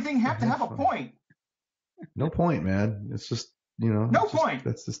does everything have to have a point? No point, man. It's just no point.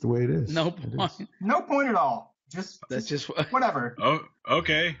 That's just the way it is. No point. No point at all. That's just whatever. Oh,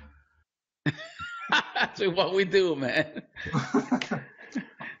 okay. That's what we do, man.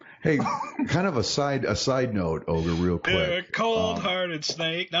 Hey, kind of a side note, Ogre, real quick. Yeah, cold-hearted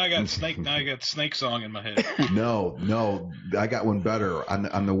snake. Now I got snake song in my head. No, I got one better.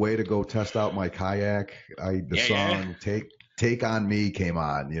 On the way to go test out my kayak, the song "Take on Me" came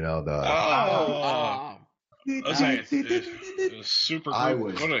on. Super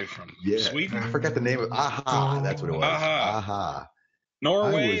group. What are they from? Sweden? I forgot the name of Aha. That's what it was. Aha.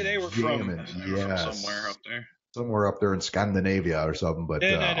 Norway. They were from somewhere up there. Somewhere up there in Scandinavia or something, but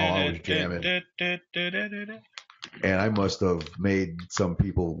I was jamming. And I must have made some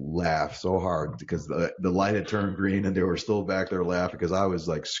people laugh so hard because the light had turned green and they were still back there laughing because I was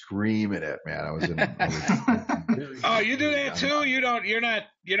like screaming it, man. I was oh, you do that too? You're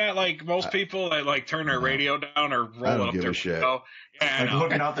not like most people that like turn their radio down or roll up their shit. Yeah,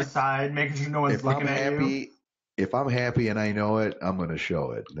 looking out the side, making sure no one's looking at you. If I'm happy and I know it, I'm going to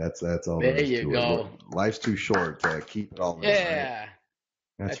show it. That's all. There you go. Life's too short to keep it all in. Yeah. Right?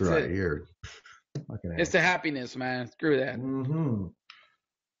 That's right. It. Here. It's the happiness, man. Screw that. Mm-hmm.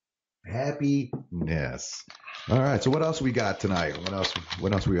 Happiness. All right. So what else we got tonight?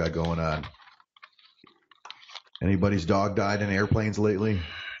 What else we got going on? Anybody's dog died in airplanes lately?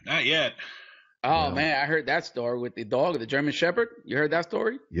 Not yet. Oh, man, I heard that story with the dog, the German Shepherd. You heard that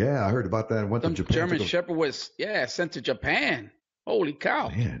story? Yeah, I heard about that. Went to Japan. German Shepherd was, sent to Japan. Holy cow.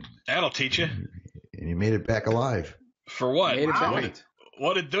 Man. That'll teach you. And he made it back alive. For what?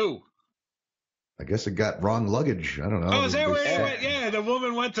 What did it do? I guess it got wrong luggage. I don't know. Oh, is that where it went? Yeah, the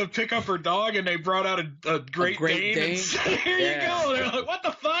woman went to pick up her dog, and they brought out a Great Dane. And here you go. They're like, what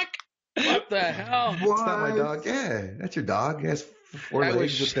the fuck? What the hell? That's not my dog. Yeah, that's your dog. That's 4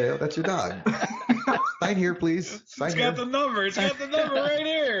 legs, a tail. That's your dog. Sign here, please. It's got the number. It's got the number right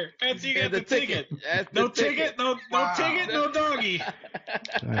here. That's you got the ticket. No ticket. No ticket. No doggy.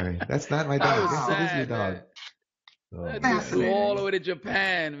 All right, that's not my dog. That is your dog. That flew all the way to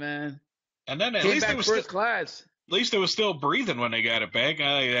Japan, man. And then at Came least back it was first class. At least it was still breathing when they got it back.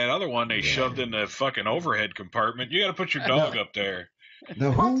 That other one they shoved in the fucking overhead compartment. You got to put your dog up there.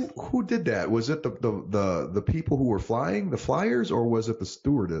 Now, who did that? Was it the people who were flying, the flyers, or was it the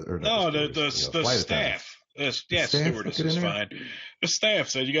steward? Or no, the staff. Stewardess is fine. The staff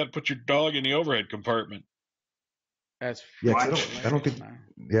said you got to put your dog in the overhead compartment. That's I don't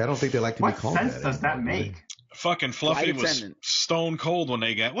think they like to be called that. What sense does that make? Fucking Fluffy was stone cold when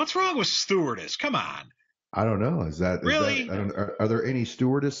they got. What's wrong with stewardess? Come on. I don't know. Is that really? Are there any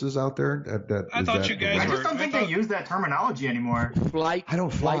stewardesses out there? I thought you guys were. I just don't think they use that terminology anymore. I don't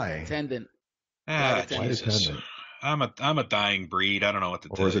fly. Flight attendant. Flight attendant. I'm a dying breed. I don't know what to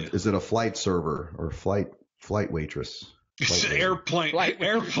tell you. Or is it a flight server or flight waitress? Airplane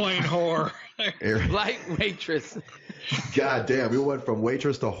whore. Flight waitress. God damn, we went from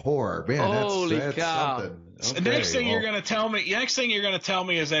waitress to whore. Man, that's cow. something. Okay, the next thing you're gonna tell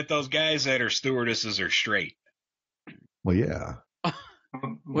me is that those guys that are stewardesses are straight. Well, yeah.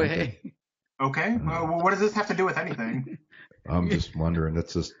 Wait. Okay. Well, what does this have to do with anything? I'm just wondering.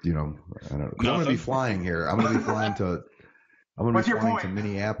 That's just I don't know. I'm gonna be flying here. I'm gonna be flying to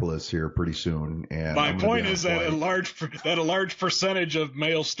Minneapolis here pretty soon. And my point is that a large percentage of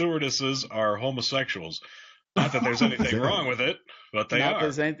male stewardesses are homosexuals. Not that there's anything wrong with it, but they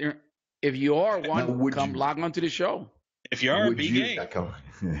are. If you are one, come log on to the show. If you are, be gay.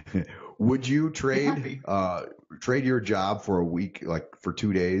 Would you trade your job for a week, like for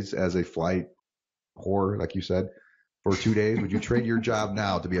 2 days, as a flight whore, like you said, for 2 days? Would you trade your job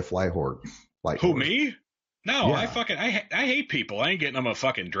now to be a flight whore? Who, me? No, yeah. I hate people. I ain't getting them a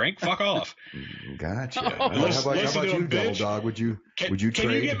fucking drink. Fuck off. Gotcha. How about you, Double Dog? Would you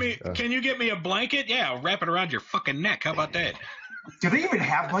trade? Can you get me a blanket? Yeah, I'll wrap it around your fucking neck. How about that? Do they even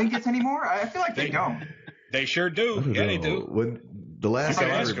have blankets anymore? I feel like they don't. They sure do. Yeah, they do. When the last time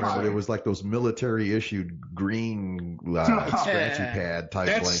I remember, it was like those military issued green scratchy pad type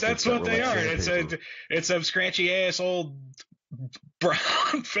blankets. That's what they are. It's a scratchy ass old brown,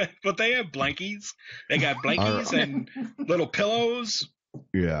 but they have blankies. They got blankies and little pillows.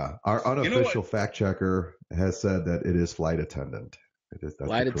 Yeah, our unofficial fact checker has said that it is flight attendant. That's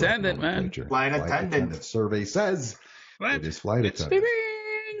flight attendant, man. Flight attendant. Survey says it is flight attendant.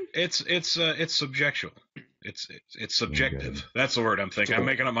 It's subjectual. It's subjective. Okay. That's the word I'm thinking. I'm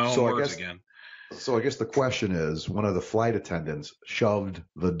making up my own words again. So I guess the question is, one of the flight attendants shoved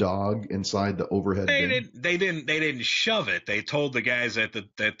the dog inside the overhead bin? They didn't shove it. They told the guys that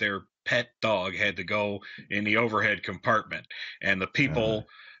their pet dog had to go in the overhead compartment, and the people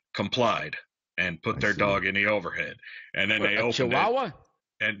complied and put their dog in the overhead. And then they opened Chihuahua? it.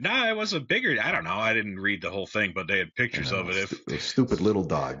 And it was a bigger. I don't know. I didn't read the whole thing, but they had pictures of it. Those stupid little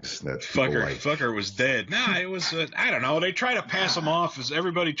dogs. That fucker was dead. It was. I don't know. They try to pass him off as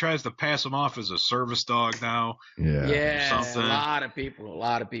everybody tries to pass him off as a service dog now. Yeah. Something. A lot of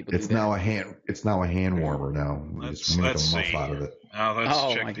people. It's now a hand. It's now a hand warmer now. Let's see. Out of it. Now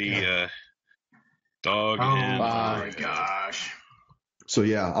let's check the dog. Oh my gosh. So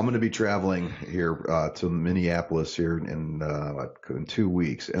yeah, I'm going to be traveling here to Minneapolis here in 2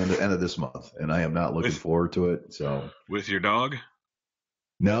 weeks, and the end of this month, and I am not looking forward to it. So with your dog?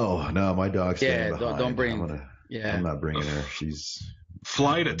 No, my dog's staying behind. Don't bring. I'm not bringing her. She's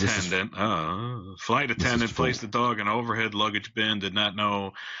flight attendant. Flight attendant placed the dog in overhead luggage bin. Did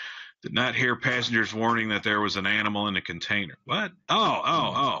not hear passengers warning that there was an animal in the container. What?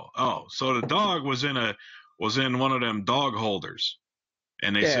 Oh. So the dog was in one of them dog holders.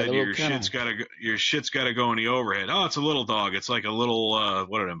 And they said your shit's gotta go in the overhead. Oh, it's a little dog. It's like a little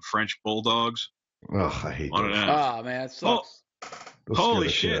what are them, French bulldogs? Oh, I hate one of them. Oh man, that sucks. Holy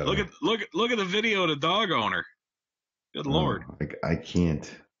shit! Look at the video of the dog owner. Good lord! I can't.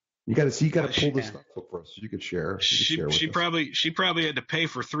 You gotta pull this up for us so you could share. She probably had to pay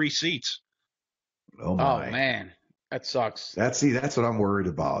for 3 seats. Oh my. Oh man. That sucks. That's what I'm worried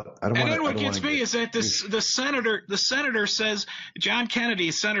about. Then what gets me is that the senator says, John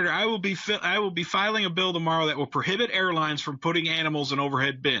Kennedy, Senator, I will be filing a bill tomorrow that will prohibit airlines from putting animals in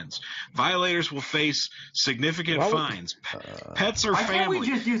overhead bins. Violators will face significant fines. Pets are family. Why can't we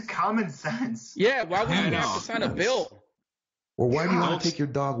just use common sense? Yeah, why would we have to sign a bill? Well, why do you want to take your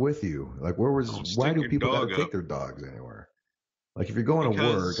dog with you? Like, why do people got to take their dogs anywhere? Like, if you're going to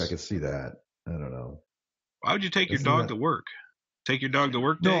work, I can see that. I don't know. Why would you take your dog to work? Take your dog to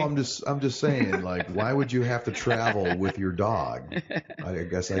work No, day? I'm just saying, like, why would you have to travel with your dog? I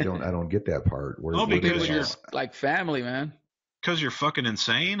guess I don't get that part. Because We're you're just like family, man. Because you're fucking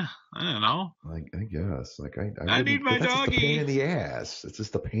insane. I don't know. I guess, like, I I need wouldn't, my but that's just a pain doggy. in the ass. It's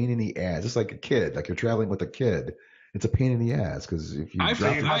just a pain in the ass. It's like a kid, like you're traveling with a kid. It's a pain in the ass because if you I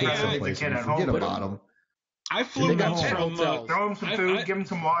drop figured the I'd kid have to leave the someplace kid and you at forget home. about him, I flew They got once pet from. hotels. Throw him some food, give him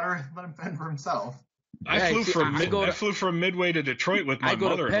some water, let him fend for himself. I flew from Midway to Detroit with my I go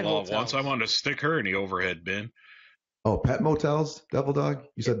to pet mother-in-law once. hotels. I wanted to stick her in the overhead bin. oh, pet motels, Devil Dog.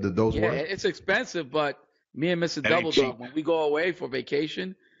 You said that those Yeah, work. it's expensive, but me and Mr. That ain't Double cheap. Dog, when we go away for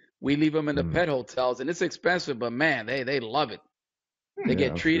vacation, we leave them in the Mm. pet hotels, and it's expensive, but man, they love it. They Yeah,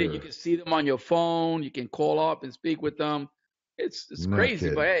 get I'm treated. sure. You can see them on your phone. You can call up and speak with them. It's Not crazy,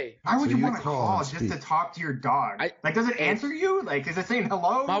 kidding. but hey, Why would So you you want to call call and just speak. to talk to your dog? I- Does it answer you? Like, is it saying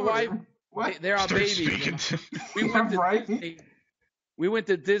hello? my Or- wife, What? they're our Start babies. speaking man. to. We Yeah, went to right. Disney. We went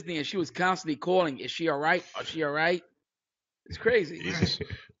to Disney, and she was constantly calling. Is she all right? Is she all right? It's crazy. Jesus.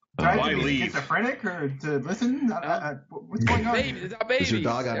 Trying Why to be leave? schizophrenic or to listen? What's going on? Babies, it's our babies. Is your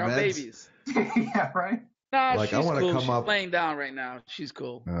dog on They're our meds? babies. Yeah, right. Nah, Like, I she's wanna cool. come She's up- laying down right now. She's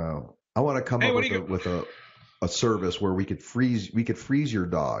cool. I want to come Hey, up what do you with a service where we could freeze your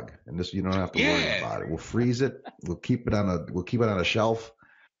dog, and this you don't have to worry Yeah. about it. We'll freeze it. We'll keep it on a shelf.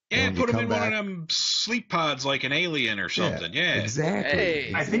 and Yeah, when you put him come in back, one of them sleep pods like an alien or something. Yeah. exactly.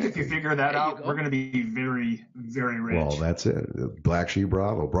 Hey. I think if you figure that There you out, go. we're going to be very, very rich. Well, that's it. Black Sheep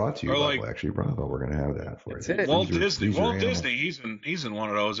Bravo, brought to you Or by like- Black Sheep Bravo. We're gonna have that for That's you. it. Walt Freeze your- Disney. freeze your Walt animal. Disney. He's in one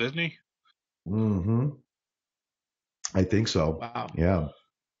of those, isn't he? Mm-hmm. I think so. Wow. Yeah.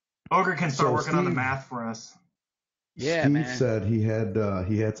 Ogre can start So, working on the Steve- math for us. Yeah, Steve man. said he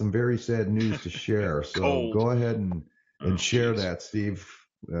had some very sad news to share. So Cold. go ahead and Oh, share geez. that, Steve.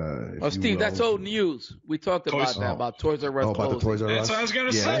 If Well, you Steve, will. that's old news. We talked about Toys- that, about Toys R Us Oh, about the closing. Toys R Us. That's what I was gonna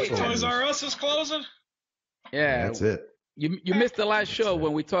Yeah, say. that's old Toys news. R Us is closing. Yeah, That's it. you missed the last show it.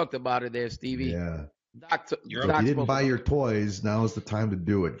 when we talked about it there, Stevie. Yeah. Doc, You're So if Doc's you didn't supposed buy to- your toys, now is the time to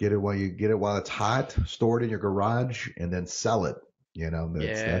do it. Get it while it's hot, store it in your garage, and then sell it. You know,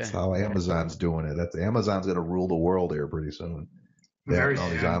 that's how Amazon's doing it. That's Amazon's gonna rule the world here pretty soon. They Very have all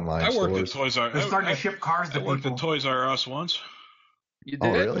these soon. online I worked stores. at Toys R They're starting I to ship cars I to worked people. at Toys R Us once. You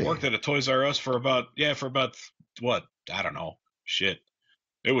Oh, did? really? I worked at a Toys R Us for about what? I don't know. Shit.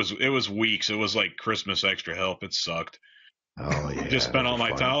 It was weeks. It was like Christmas extra help. It sucked. Oh yeah. Just spent all those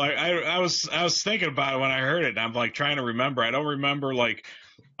my are time. fun. I was thinking about it when I heard it. And I'm like trying to remember. I don't remember like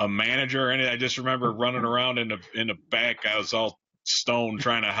a manager or anything. I just remember running around in the back. I was all stoned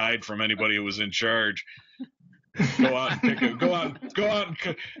trying to hide from anybody who was in charge. Go out and go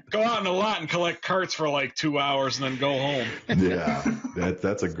out in the lot and collect carts for like 2 hours and then go home. Yeah,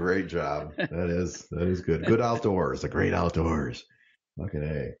 that's a great job. That is good. Good outdoors. The great outdoors. Fucking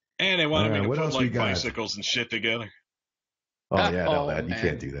A. And they wanted All right, me to what put else we like got? bicycles and shit together. Oh yeah, no, Oh, that you man.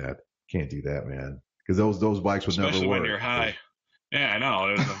 can't do that. Can't do that, man. Because those bikes would Especially never work. when you're high. Yeah, I know.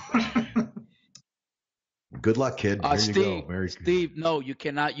 It was Good luck, kid. Here Steve, you go. Steve, no, you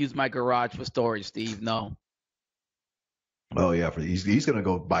cannot use my garage for storage, Steve. No. Oh yeah, he's gonna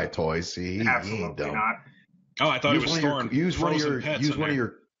go buy toys. See, he ain't Absolutely dumb. not. Oh, I thought he was storing use one of frozen your pets use in one of there.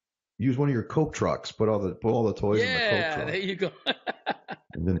 your use one of your Coke trucks. Put all the toys in the Coke Yeah, truck, there you go.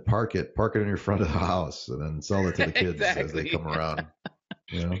 and then park it in your front of the house, and then sell it to the kids as they Exactly. come around.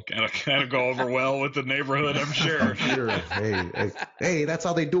 You know. Kind of go over well with the neighborhood, I'm sure. I'm sure. Hey, that's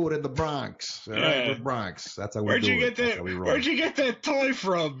how they do it in the Bronx. All right, Yeah. the Bronx. That's how we Where'd do you it. get That's that? how we roll. Where'd you get that toy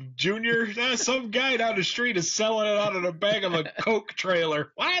from, Junior? Some guy down the street is selling it out of the back of a Coke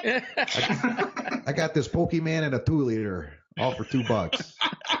trailer. What? I got this Pokemon in a 2-liter, all for $2.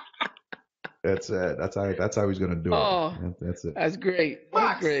 That's it. That's how he's gonna do it. Oh. That's it. That's great.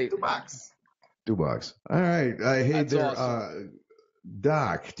 That's great. $2. $2. All right. Hey That's there, awesome.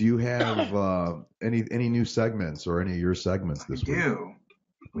 Doc. Do you have any new segments or any of your segments this week? Do.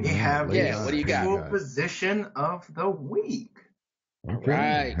 We Yeah, have lay it Yeah, on. what do you got? Cool position of the week. Okay.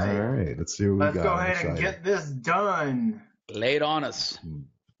 Right. All right. Let's see what we Let's got. go I'm ahead and excited. get this done. Lay it on us.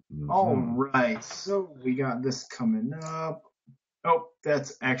 Mhm. All right, so we got this coming up. Oh,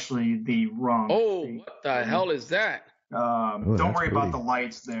 that's actually the wrong. Oh, thing. what the hell is that? Oh, Don't that's worry about pretty. the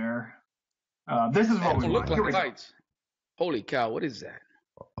lights there. This is That what we don't look want. like Here we go. lights. Holy cow, what is that?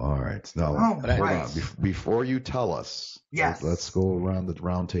 All right. Now, Oh, hold right. on. Before you tell us, Yes. let's go around the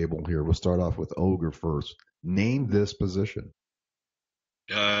round table here. We'll start off with Ogre first. Name this position.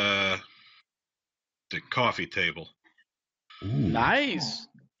 The coffee table. Ooh, Nice.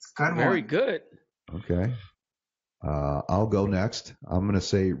 It's a good Very one. good. okay. I'll go next. I'm going to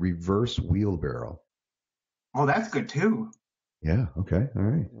say reverse wheelbarrow. Oh, that's good too. Yeah. Okay. All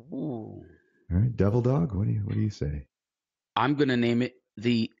right. Ooh. All right. Devil Dog. What do you say? I'm gonna name it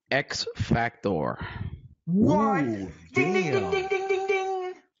the X Factor. What? Ooh, Ding, ding, ding, damn. ding, ding, ding,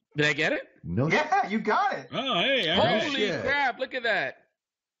 ding. Did I get it? No. Yeah, you got it. Oh, hey, all right. Holy shit. crap! Look at that.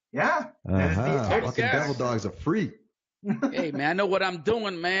 Yeah. That is the X Fucking Yes. Devil Dog's a freak. Hey man, I know what I'm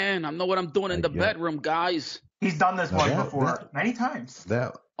doing, man. I know what I'm doing in I the get it. bedroom, guys. He's done this Now one that- before, that- many times.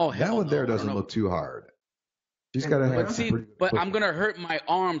 That Oh, that hell one there no, doesn't no. look too hard. She's It got to really have But some see, pretty good but I'm push. gonna hurt my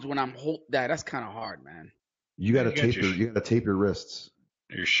arms when I'm hold that. That's kind of hard, man. You got to You got tape your- you got to tape your wrists.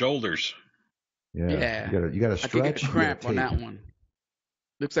 Your shoulders. Yeah. Yeah. You got to I could stretch. get a you cramp gotta on tape, that one.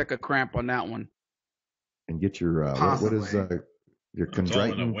 Looks like a cramp on that one. and get your what is Possibly. your It's all in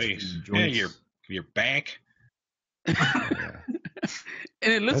the chondritin waist. Yeah, joints. your back. Yeah.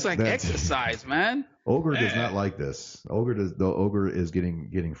 And it looks That's- like that's- exercise, man. Ogre does Yeah. not like this. Ogre is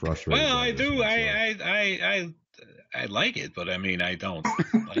getting frustrated. Well, by I this do. one, so. I like it, but I mean, I don't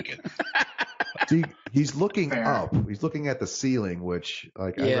like it. See, he's looking Fair. up. He's looking at the ceiling, which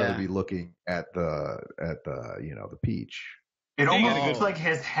I'd Yeah. rather be looking at the the peach. It almost Oh. looks like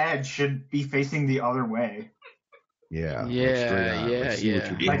his head should be facing the other way. Yeah. Yeah, look straight on. yeah, Like, see what yeah.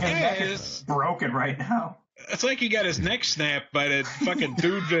 you're doing. Like his neck Yes. is broken right now. It's like he got his neck snapped by the fucking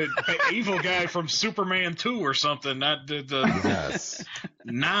dude, the evil guy from Superman 2 or something. Not the Yes.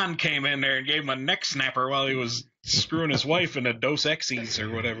 non came in there and gave him a neck snapper while he was screwing his wife in a Dos Equis or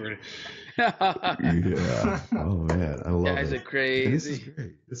whatever. Yeah. Oh man, I love Guys it. are crazy. This is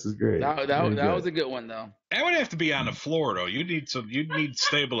great. This is great. That Very good. was a good one though. That would have to be on the floor though. You'd need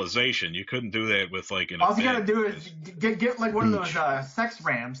stabilization. You couldn't do that with like All you gotta do is get like one of those Beach. sex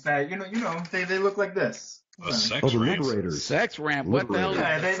ramps that they look like this. a sex Oh, the ramp. Liberators. Sex ramp. What the hell is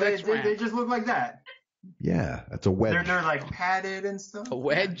Yeah, a they sex ramp? just look like that. Yeah, that's a wedge. They're like padded and stuff. A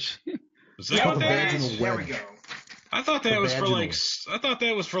wedge? Is that Yeah, what the that vaginal is? there we wedge. go. I thought that The was for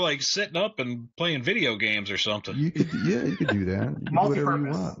vaginal. like sitting up and playing video games or something. You could do that. You can do whatever you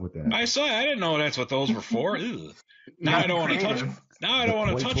Multi-purpose. want with that. I didn't know that's what those were for. Ew. Now I don't want to touch them. Now I don't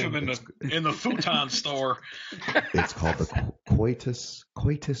want to touch them in the futon store. It's called the coitus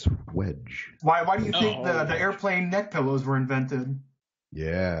wedge. Why do you think Oh. the airplane neck pillows were invented?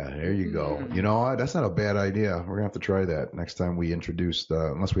 Yeah, there you go. You know what? That's not a bad idea. We're gonna have to try that next time we introduce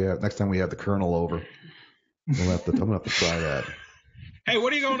next time we have the Colonel over. I'm gonna have to try that. Hey,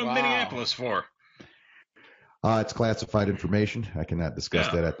 what are you going to Wow. Minneapolis for? It's classified information. I cannot discuss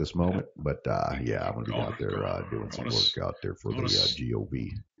Yeah. that at this moment, but yeah, I'm gonna be out there doing some Wanna work out there for the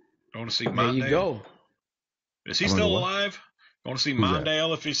GOV. Going to see There Mondale? you go. Is he I'm gonna still what? alive? Going to see Who's that?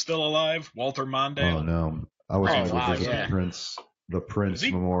 Mondale if he's still alive? Walter Mondale? Oh no, I was Oh, going to wow, visit yeah. the Prince Is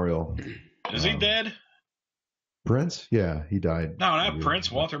he- Memorial. Is he dead? Prince? Yeah, he died. No, not Yeah.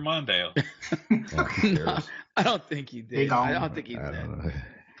 Prince. Walter Mondale. Oh, who cares? No, I don't think he They did. don't. I don't think he's I dead. don't know.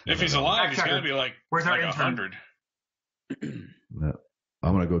 If he's alive, he's got to be like Where's our intern? 100. No.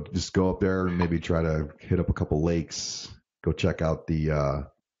 I'm gonna go up there and maybe try to hit up a couple lakes. Go check out the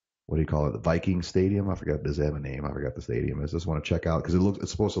what do you call it? The Viking Stadium. I forgot. Does it have a name? I forgot the stadium. I just want to check out because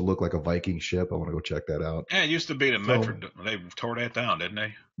it's supposed to look like a Viking ship. I want to go check that out. Yeah, it used to be the Metro. They tore that down, didn't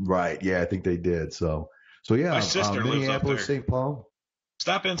they? Right. Yeah, I think they did. So yeah. My sister lives up Minneapolis, there. St. Paul.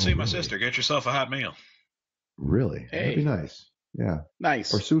 Stop in and see Oh, my really? sister. Get yourself a hot meal. Really? That'd be Hey. nice. Yeah.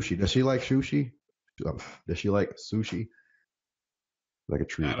 Nice. Or sushi. Does she like sushi? Does she like sushi? Like a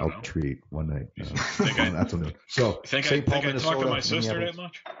treat. I don't I'll know. treat one night. Think I- That's what. So Think St. Paul, I talk to Minnesota, my sister that Minneapolis.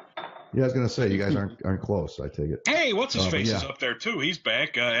 much? Yeah, I was gonna say you guys aren't close. I take it. Hey, what's his but face yeah. is up there too? He's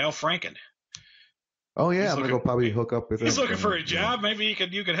back. Al Franken. Oh yeah, He's I'm gonna looking- go probably hook up with him. He's looking for a Yeah. job. Maybe you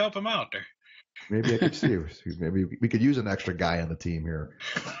could help him out there. Maybe I could see. Maybe we could use an extra guy on the team here.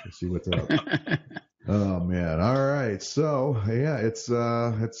 Let's see what's up. Oh man! All right, so yeah,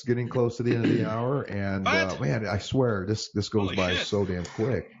 it's getting close to the end of the hour, and What? man, I swear this goes Holy by shit. so damn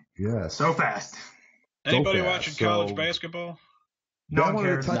quick. Yes. So fast. Anybody fast, watching so- college basketball? No I one wanted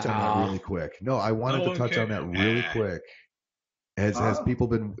cares. to touch on Nah. that really quick. No, I wanted No to one touch on that cares. really Nah. quick. Has Oh. people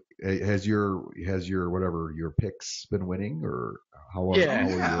been? Has your whatever your picks been winning or how? Yeah. how are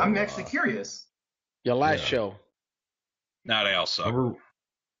Yeah, your, I'm actually curious. Your last Yeah. show. Nah, they all suck. Remember,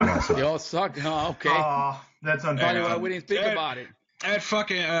 last They night. all suck. Oh, okay. Oh, that's Funny unfair. why we didn't think Yeah. about it. That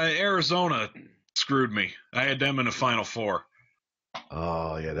fucking Arizona screwed me. I had them in the Final Four,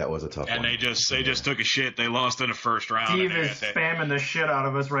 Oh yeah, that was a tough and one. they just took a shit. They lost in the first round. Steve and they is got that- spamming the shit out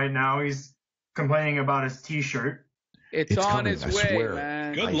of us right now. He's complaining about his T-shirt. It's, It's on coming, its I way, swear.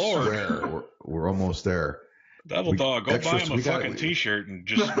 man. Good I Lord. swear, we're almost there. Double We- dog, go extra- buy him a we got- fucking T-shirt and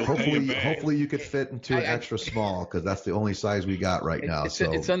just we'll pay you Hopefully, back. hopefully you could fit into an I- extra small because that's the only size we got right now. It's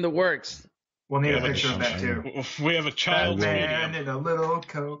So in the works. We'll need a picture of that too. We have a child man in a little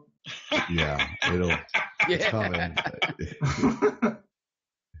coat. Yeah, it's coming.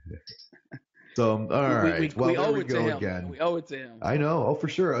 So, all right. We there owe we it go to him. again. We owe it to him. I know. Oh, for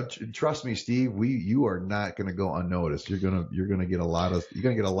sure. Trust me, Steve. You are not going to go unnoticed. You're gonna get a lot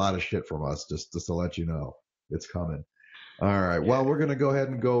of shit from us. Just to let you know, it's coming. All right. Yeah. Well, we're gonna go ahead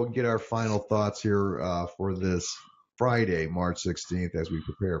and go get our final thoughts here for this Friday, March 16th, as we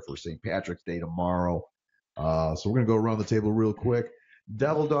prepare for St. Patrick's Day tomorrow. So we're gonna go around the table real quick.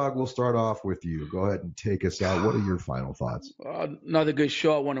 Devil Dog, we'll start off with you. Go ahead and take us out. What are your final thoughts? Another good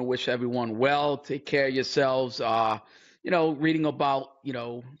show. I want to wish everyone well. Take care of yourselves. Reading about,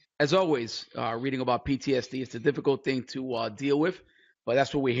 as always, reading about PTSD. It's a difficult thing to deal with, but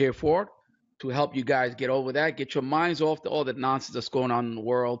that's what we're here for, to help you guys get over that, get your minds off all the nonsense that's going on in the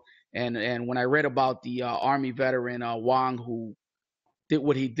world. And when I read about the Army veteran Wang, who did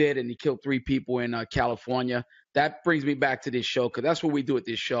what he did and he killed 3 people in California, that brings me back to this show, because that's what we do at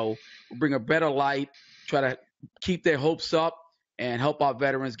this show. We bring a better light, try to keep their hopes up and help our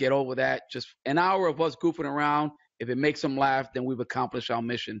veterans get over that. Just an hour of us goofing around. If it makes them laugh, then we've accomplished our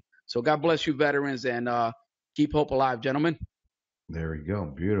mission. So God bless you, veterans, and keep hope alive, gentlemen. There we go.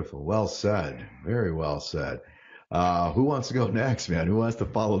 Beautiful. Well said. Very well said. Who wants to go next, man? Who wants to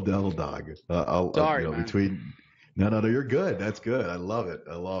follow Devil Dog? Sorry, man. No, you're good. That's good. I love it.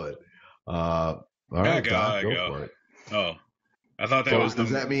 All right, Doc, go for it. Oh, I thought that was.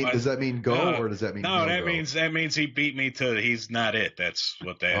 Does that mean go or does that mean no? That means he beat me to. He's not it. That's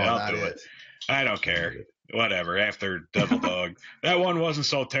what they. I'll do it. I don't care. Whatever. After Devil Dog, that one wasn't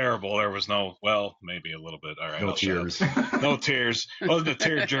so terrible. There was maybe a little bit. All right. No tears. No tears. Wasn't a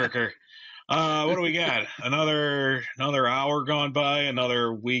tear jerker. What do we got? Another hour gone by.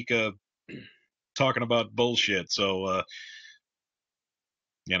 Another week of talking about bullshit. So,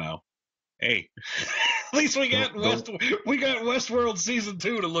 hey, at least we got Westworld season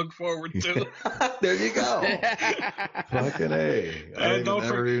 2 to look forward to. There you go. Fucking A.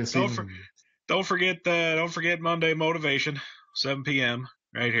 Don't forget Monday Motivation, 7 p.m.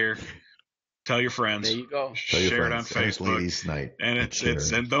 right here. Tell your friends. There you go. Share it on Facebook. It's Ladies' Night. And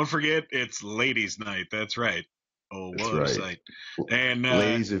and don't forget it's Ladies' Night. That's right. Oh, what right. And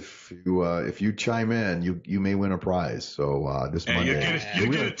ladies, if you chime in, you may win a prize. So this Monday, you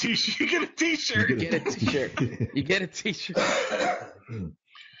get a t-shirt. You get a t-shirt. You get a t-shirt.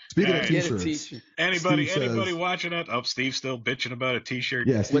 Speaking of t-shirts, anybody watching it? Oh, Steve's still bitching about a t-shirt.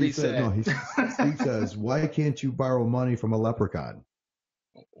 Yes, what he said. No, Steve says, "Why can't you borrow money from a leprechaun?"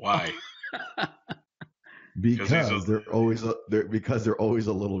 Why? Because they're always a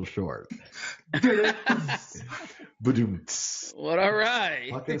little short. What? All right.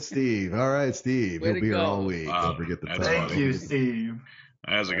 Fucking Steve. All right, Steve. He'll be here all week. Don't forget the time. Thank you, Steve.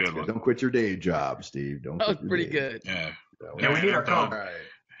 That's a good one. Don't quit your day job, Steve. That was pretty good. Yeah. Yeah, we need our phone. All right.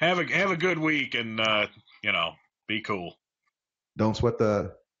 Have a good week and be cool. Don't sweat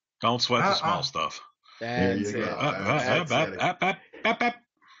the small stuff. There you go. I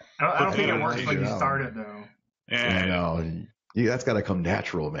don't think it works when you start it though. Yeah, I know. That's got to come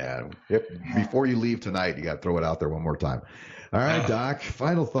natural, man. Before you leave tonight, you got to throw it out there one more time. All right, Doc.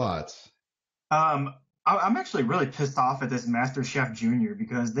 Final thoughts. I'm actually really pissed off at this Master Chef Junior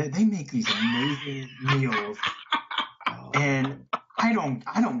because they make these amazing meals, and I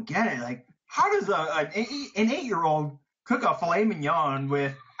don't get it. Like, how does an 8-year-old cook a filet mignon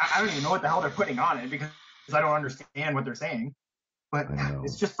with? I don't even know what the hell they're putting on it because I don't understand what they're saying. But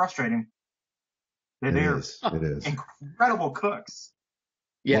it's just frustrating. It is incredible cooks.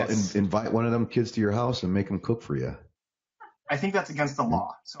 Yes. Well, invite one of them kids to your house and make them cook for you. I think that's against the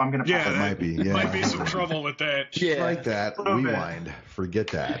law, so I'm going to. Yeah, that might be. Yeah, might be some trouble with that. Yeah, like that. Rewind. Forget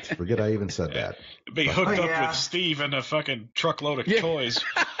that. Forget I even said that. Be hooked up with Steve and a fucking truckload of toys.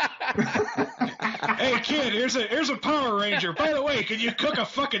 Hey kid, here's a Power Ranger. By the way, can you cook a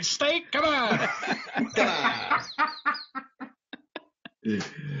fucking steak? Come on.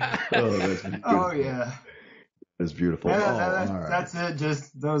 Yeah. It's beautiful. Yeah, that's it.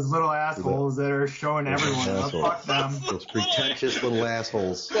 Just those little assholes that are showing everyone up. Fuck them. Those pretentious little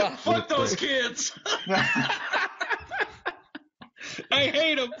assholes. Fuck those kids. I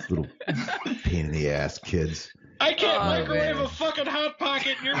hate them. Little pain in the ass kids. I can't microwave a fucking Hot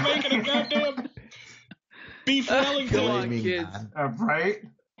Pocket and you're making a goddamn beef Wellington. Come on, kids. Right?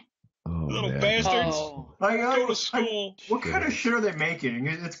 Oh, little bastards. Go to school. What kind of shit are they making?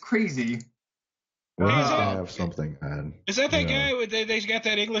 It's crazy. Well, I have something, man. Is that guy? They got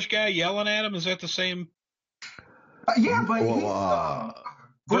that English guy yelling at him. Is that the same? Yeah, but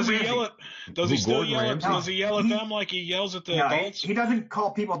does he yell at? Does he still Gordon yell? Ramsay? Does he yell at them like he yells at the adults? He doesn't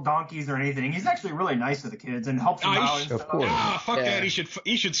call people donkeys or anything. He's actually really nice to the kids and helps them out. And of stuff. course. Fuck that.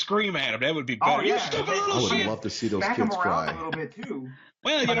 He should scream at him. That would be better. Oh, yeah. You stupid little I shit. would love to see those Smack kids them around cry. a little bit too.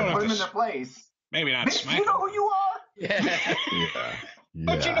 Well, you don't have put them to. in their place. Maybe not Bitch, smack you know them. who you are? Yeah. Yeah.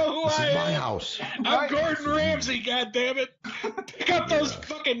 Don't you know who This I is am? my house. I'm Gordon Ramsay, goddammit. Pick up those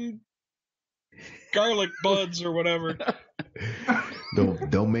fucking garlic buds or whatever.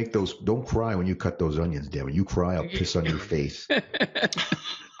 Don't cry when you cut those onions, damn it. You cry, I'll piss on your face.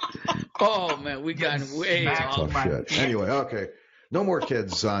 Oh man, we got way off. Tough shit. Anyway, okay. No more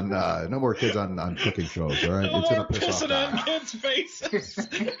kids on cooking shows, all right? No It's gonna more piss off pissing on Doc. kids' faces.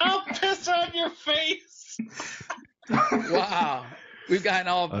 I'll piss on your face. Wow, we've gotten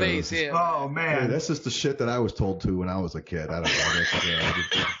all base here. Oh Hey, man. that's just the shit that I was told to when I was a kid. I don't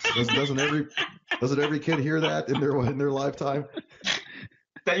know. Doesn't every kid hear that in their lifetime?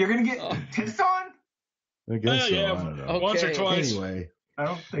 That you're gonna get pissed on? I guess so. yeah, I don't know. Okay. Once or twice. Anyway. I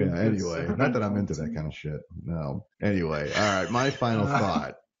don't think. Yeah, anyway, not that I'm into that kind of shit. No. Anyway, all right, my final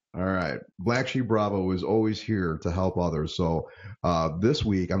thought. All right, Black Sheep Bravo is always here to help others. So this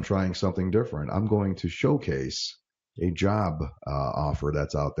week I'm trying something different. I'm going to showcase a job offer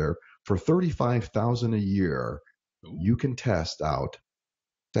that's out there for $35,000 a year. Ooh. You can test out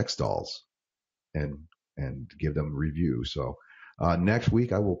sex dolls and give them a review. So next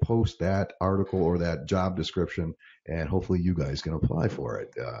week I will post that article or that job description, and hopefully you guys can apply for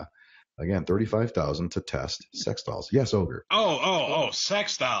it. Again, $35,000 to test sex dolls. Yes, Ogre. Oh,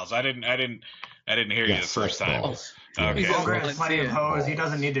 sex dolls. I didn't hear you the Yes, first sex time. dolls. Okay. He's Ogre has plenty of volunteer. hoes. He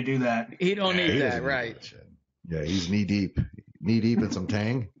doesn't need to do that. He don't Yeah, need He that, doesn't need right? that shit. Yeah, he's knee deep in some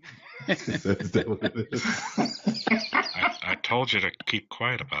tang. That's what it is. I told you to keep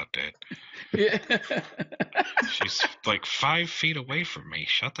quiet about that. Yeah. She's like 5 feet away from me.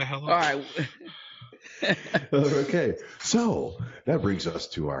 Shut the hell up. All right. Okay, so that brings us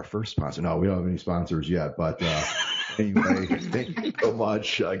to our first sponsor. No, we don't have any sponsors yet, but anyway, thank you so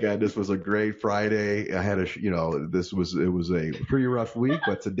much. Again, this was a great Friday. I had it was a pretty rough week,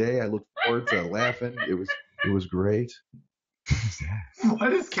 but today I look forward to laughing. It was great.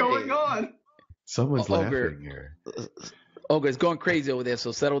 What is going on? Someone's Ogre. laughing here. Okay, it's going crazy over there,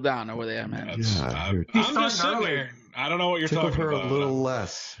 so settle down over there, man. Yeah, here, He's I'm just sitting starting there. I don't know what you're tickle talking her about. a little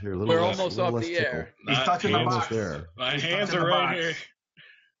less. Here, a little We're less, almost a little off less the tickle. air. He's Not touching the almost box. there. My He's hands touching are the right box. here.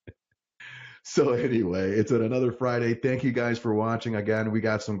 So anyway, it's another Friday. Thank you guys for watching. Again, we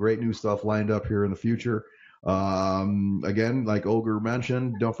got some great new stuff lined up here in the future. Again, like Ogre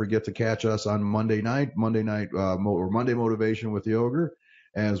mentioned, don't forget to catch us on Monday Motivation with the Ogre,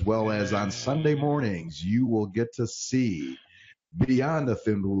 as well as on Sunday mornings. You will get to see Beyond the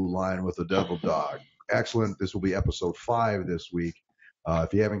Thin Blue Line with the Devil Dog. Excellent. This will be episode 5 this week.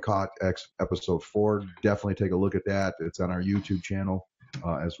 If you haven't caught episode 4, definitely take a look at that. It's on our YouTube channel.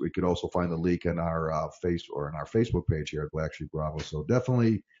 As we could also find the link in our Facebook page here at Black Sheep Bravo. So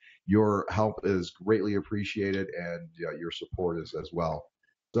definitely your help is greatly appreciated, and your support is as well.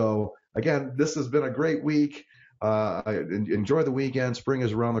 So again, this has been a great week. Enjoy the weekend. Spring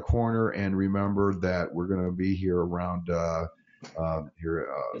is around the corner, and remember that we're going to be here around some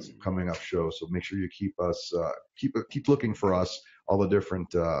coming up shows. So make sure you keep looking for us, all the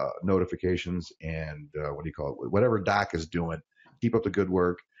different notifications and whatever Doc is doing. Keep up the good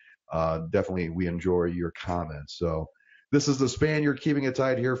work. Definitely, we enjoy your comments. So this is the Spaniard keeping it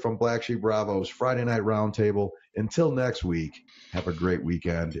tight here from Black Sheep Bravo's Friday Night Roundtable. Until next week, have a great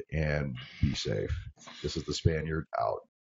weekend and be safe. This is the Spaniard out.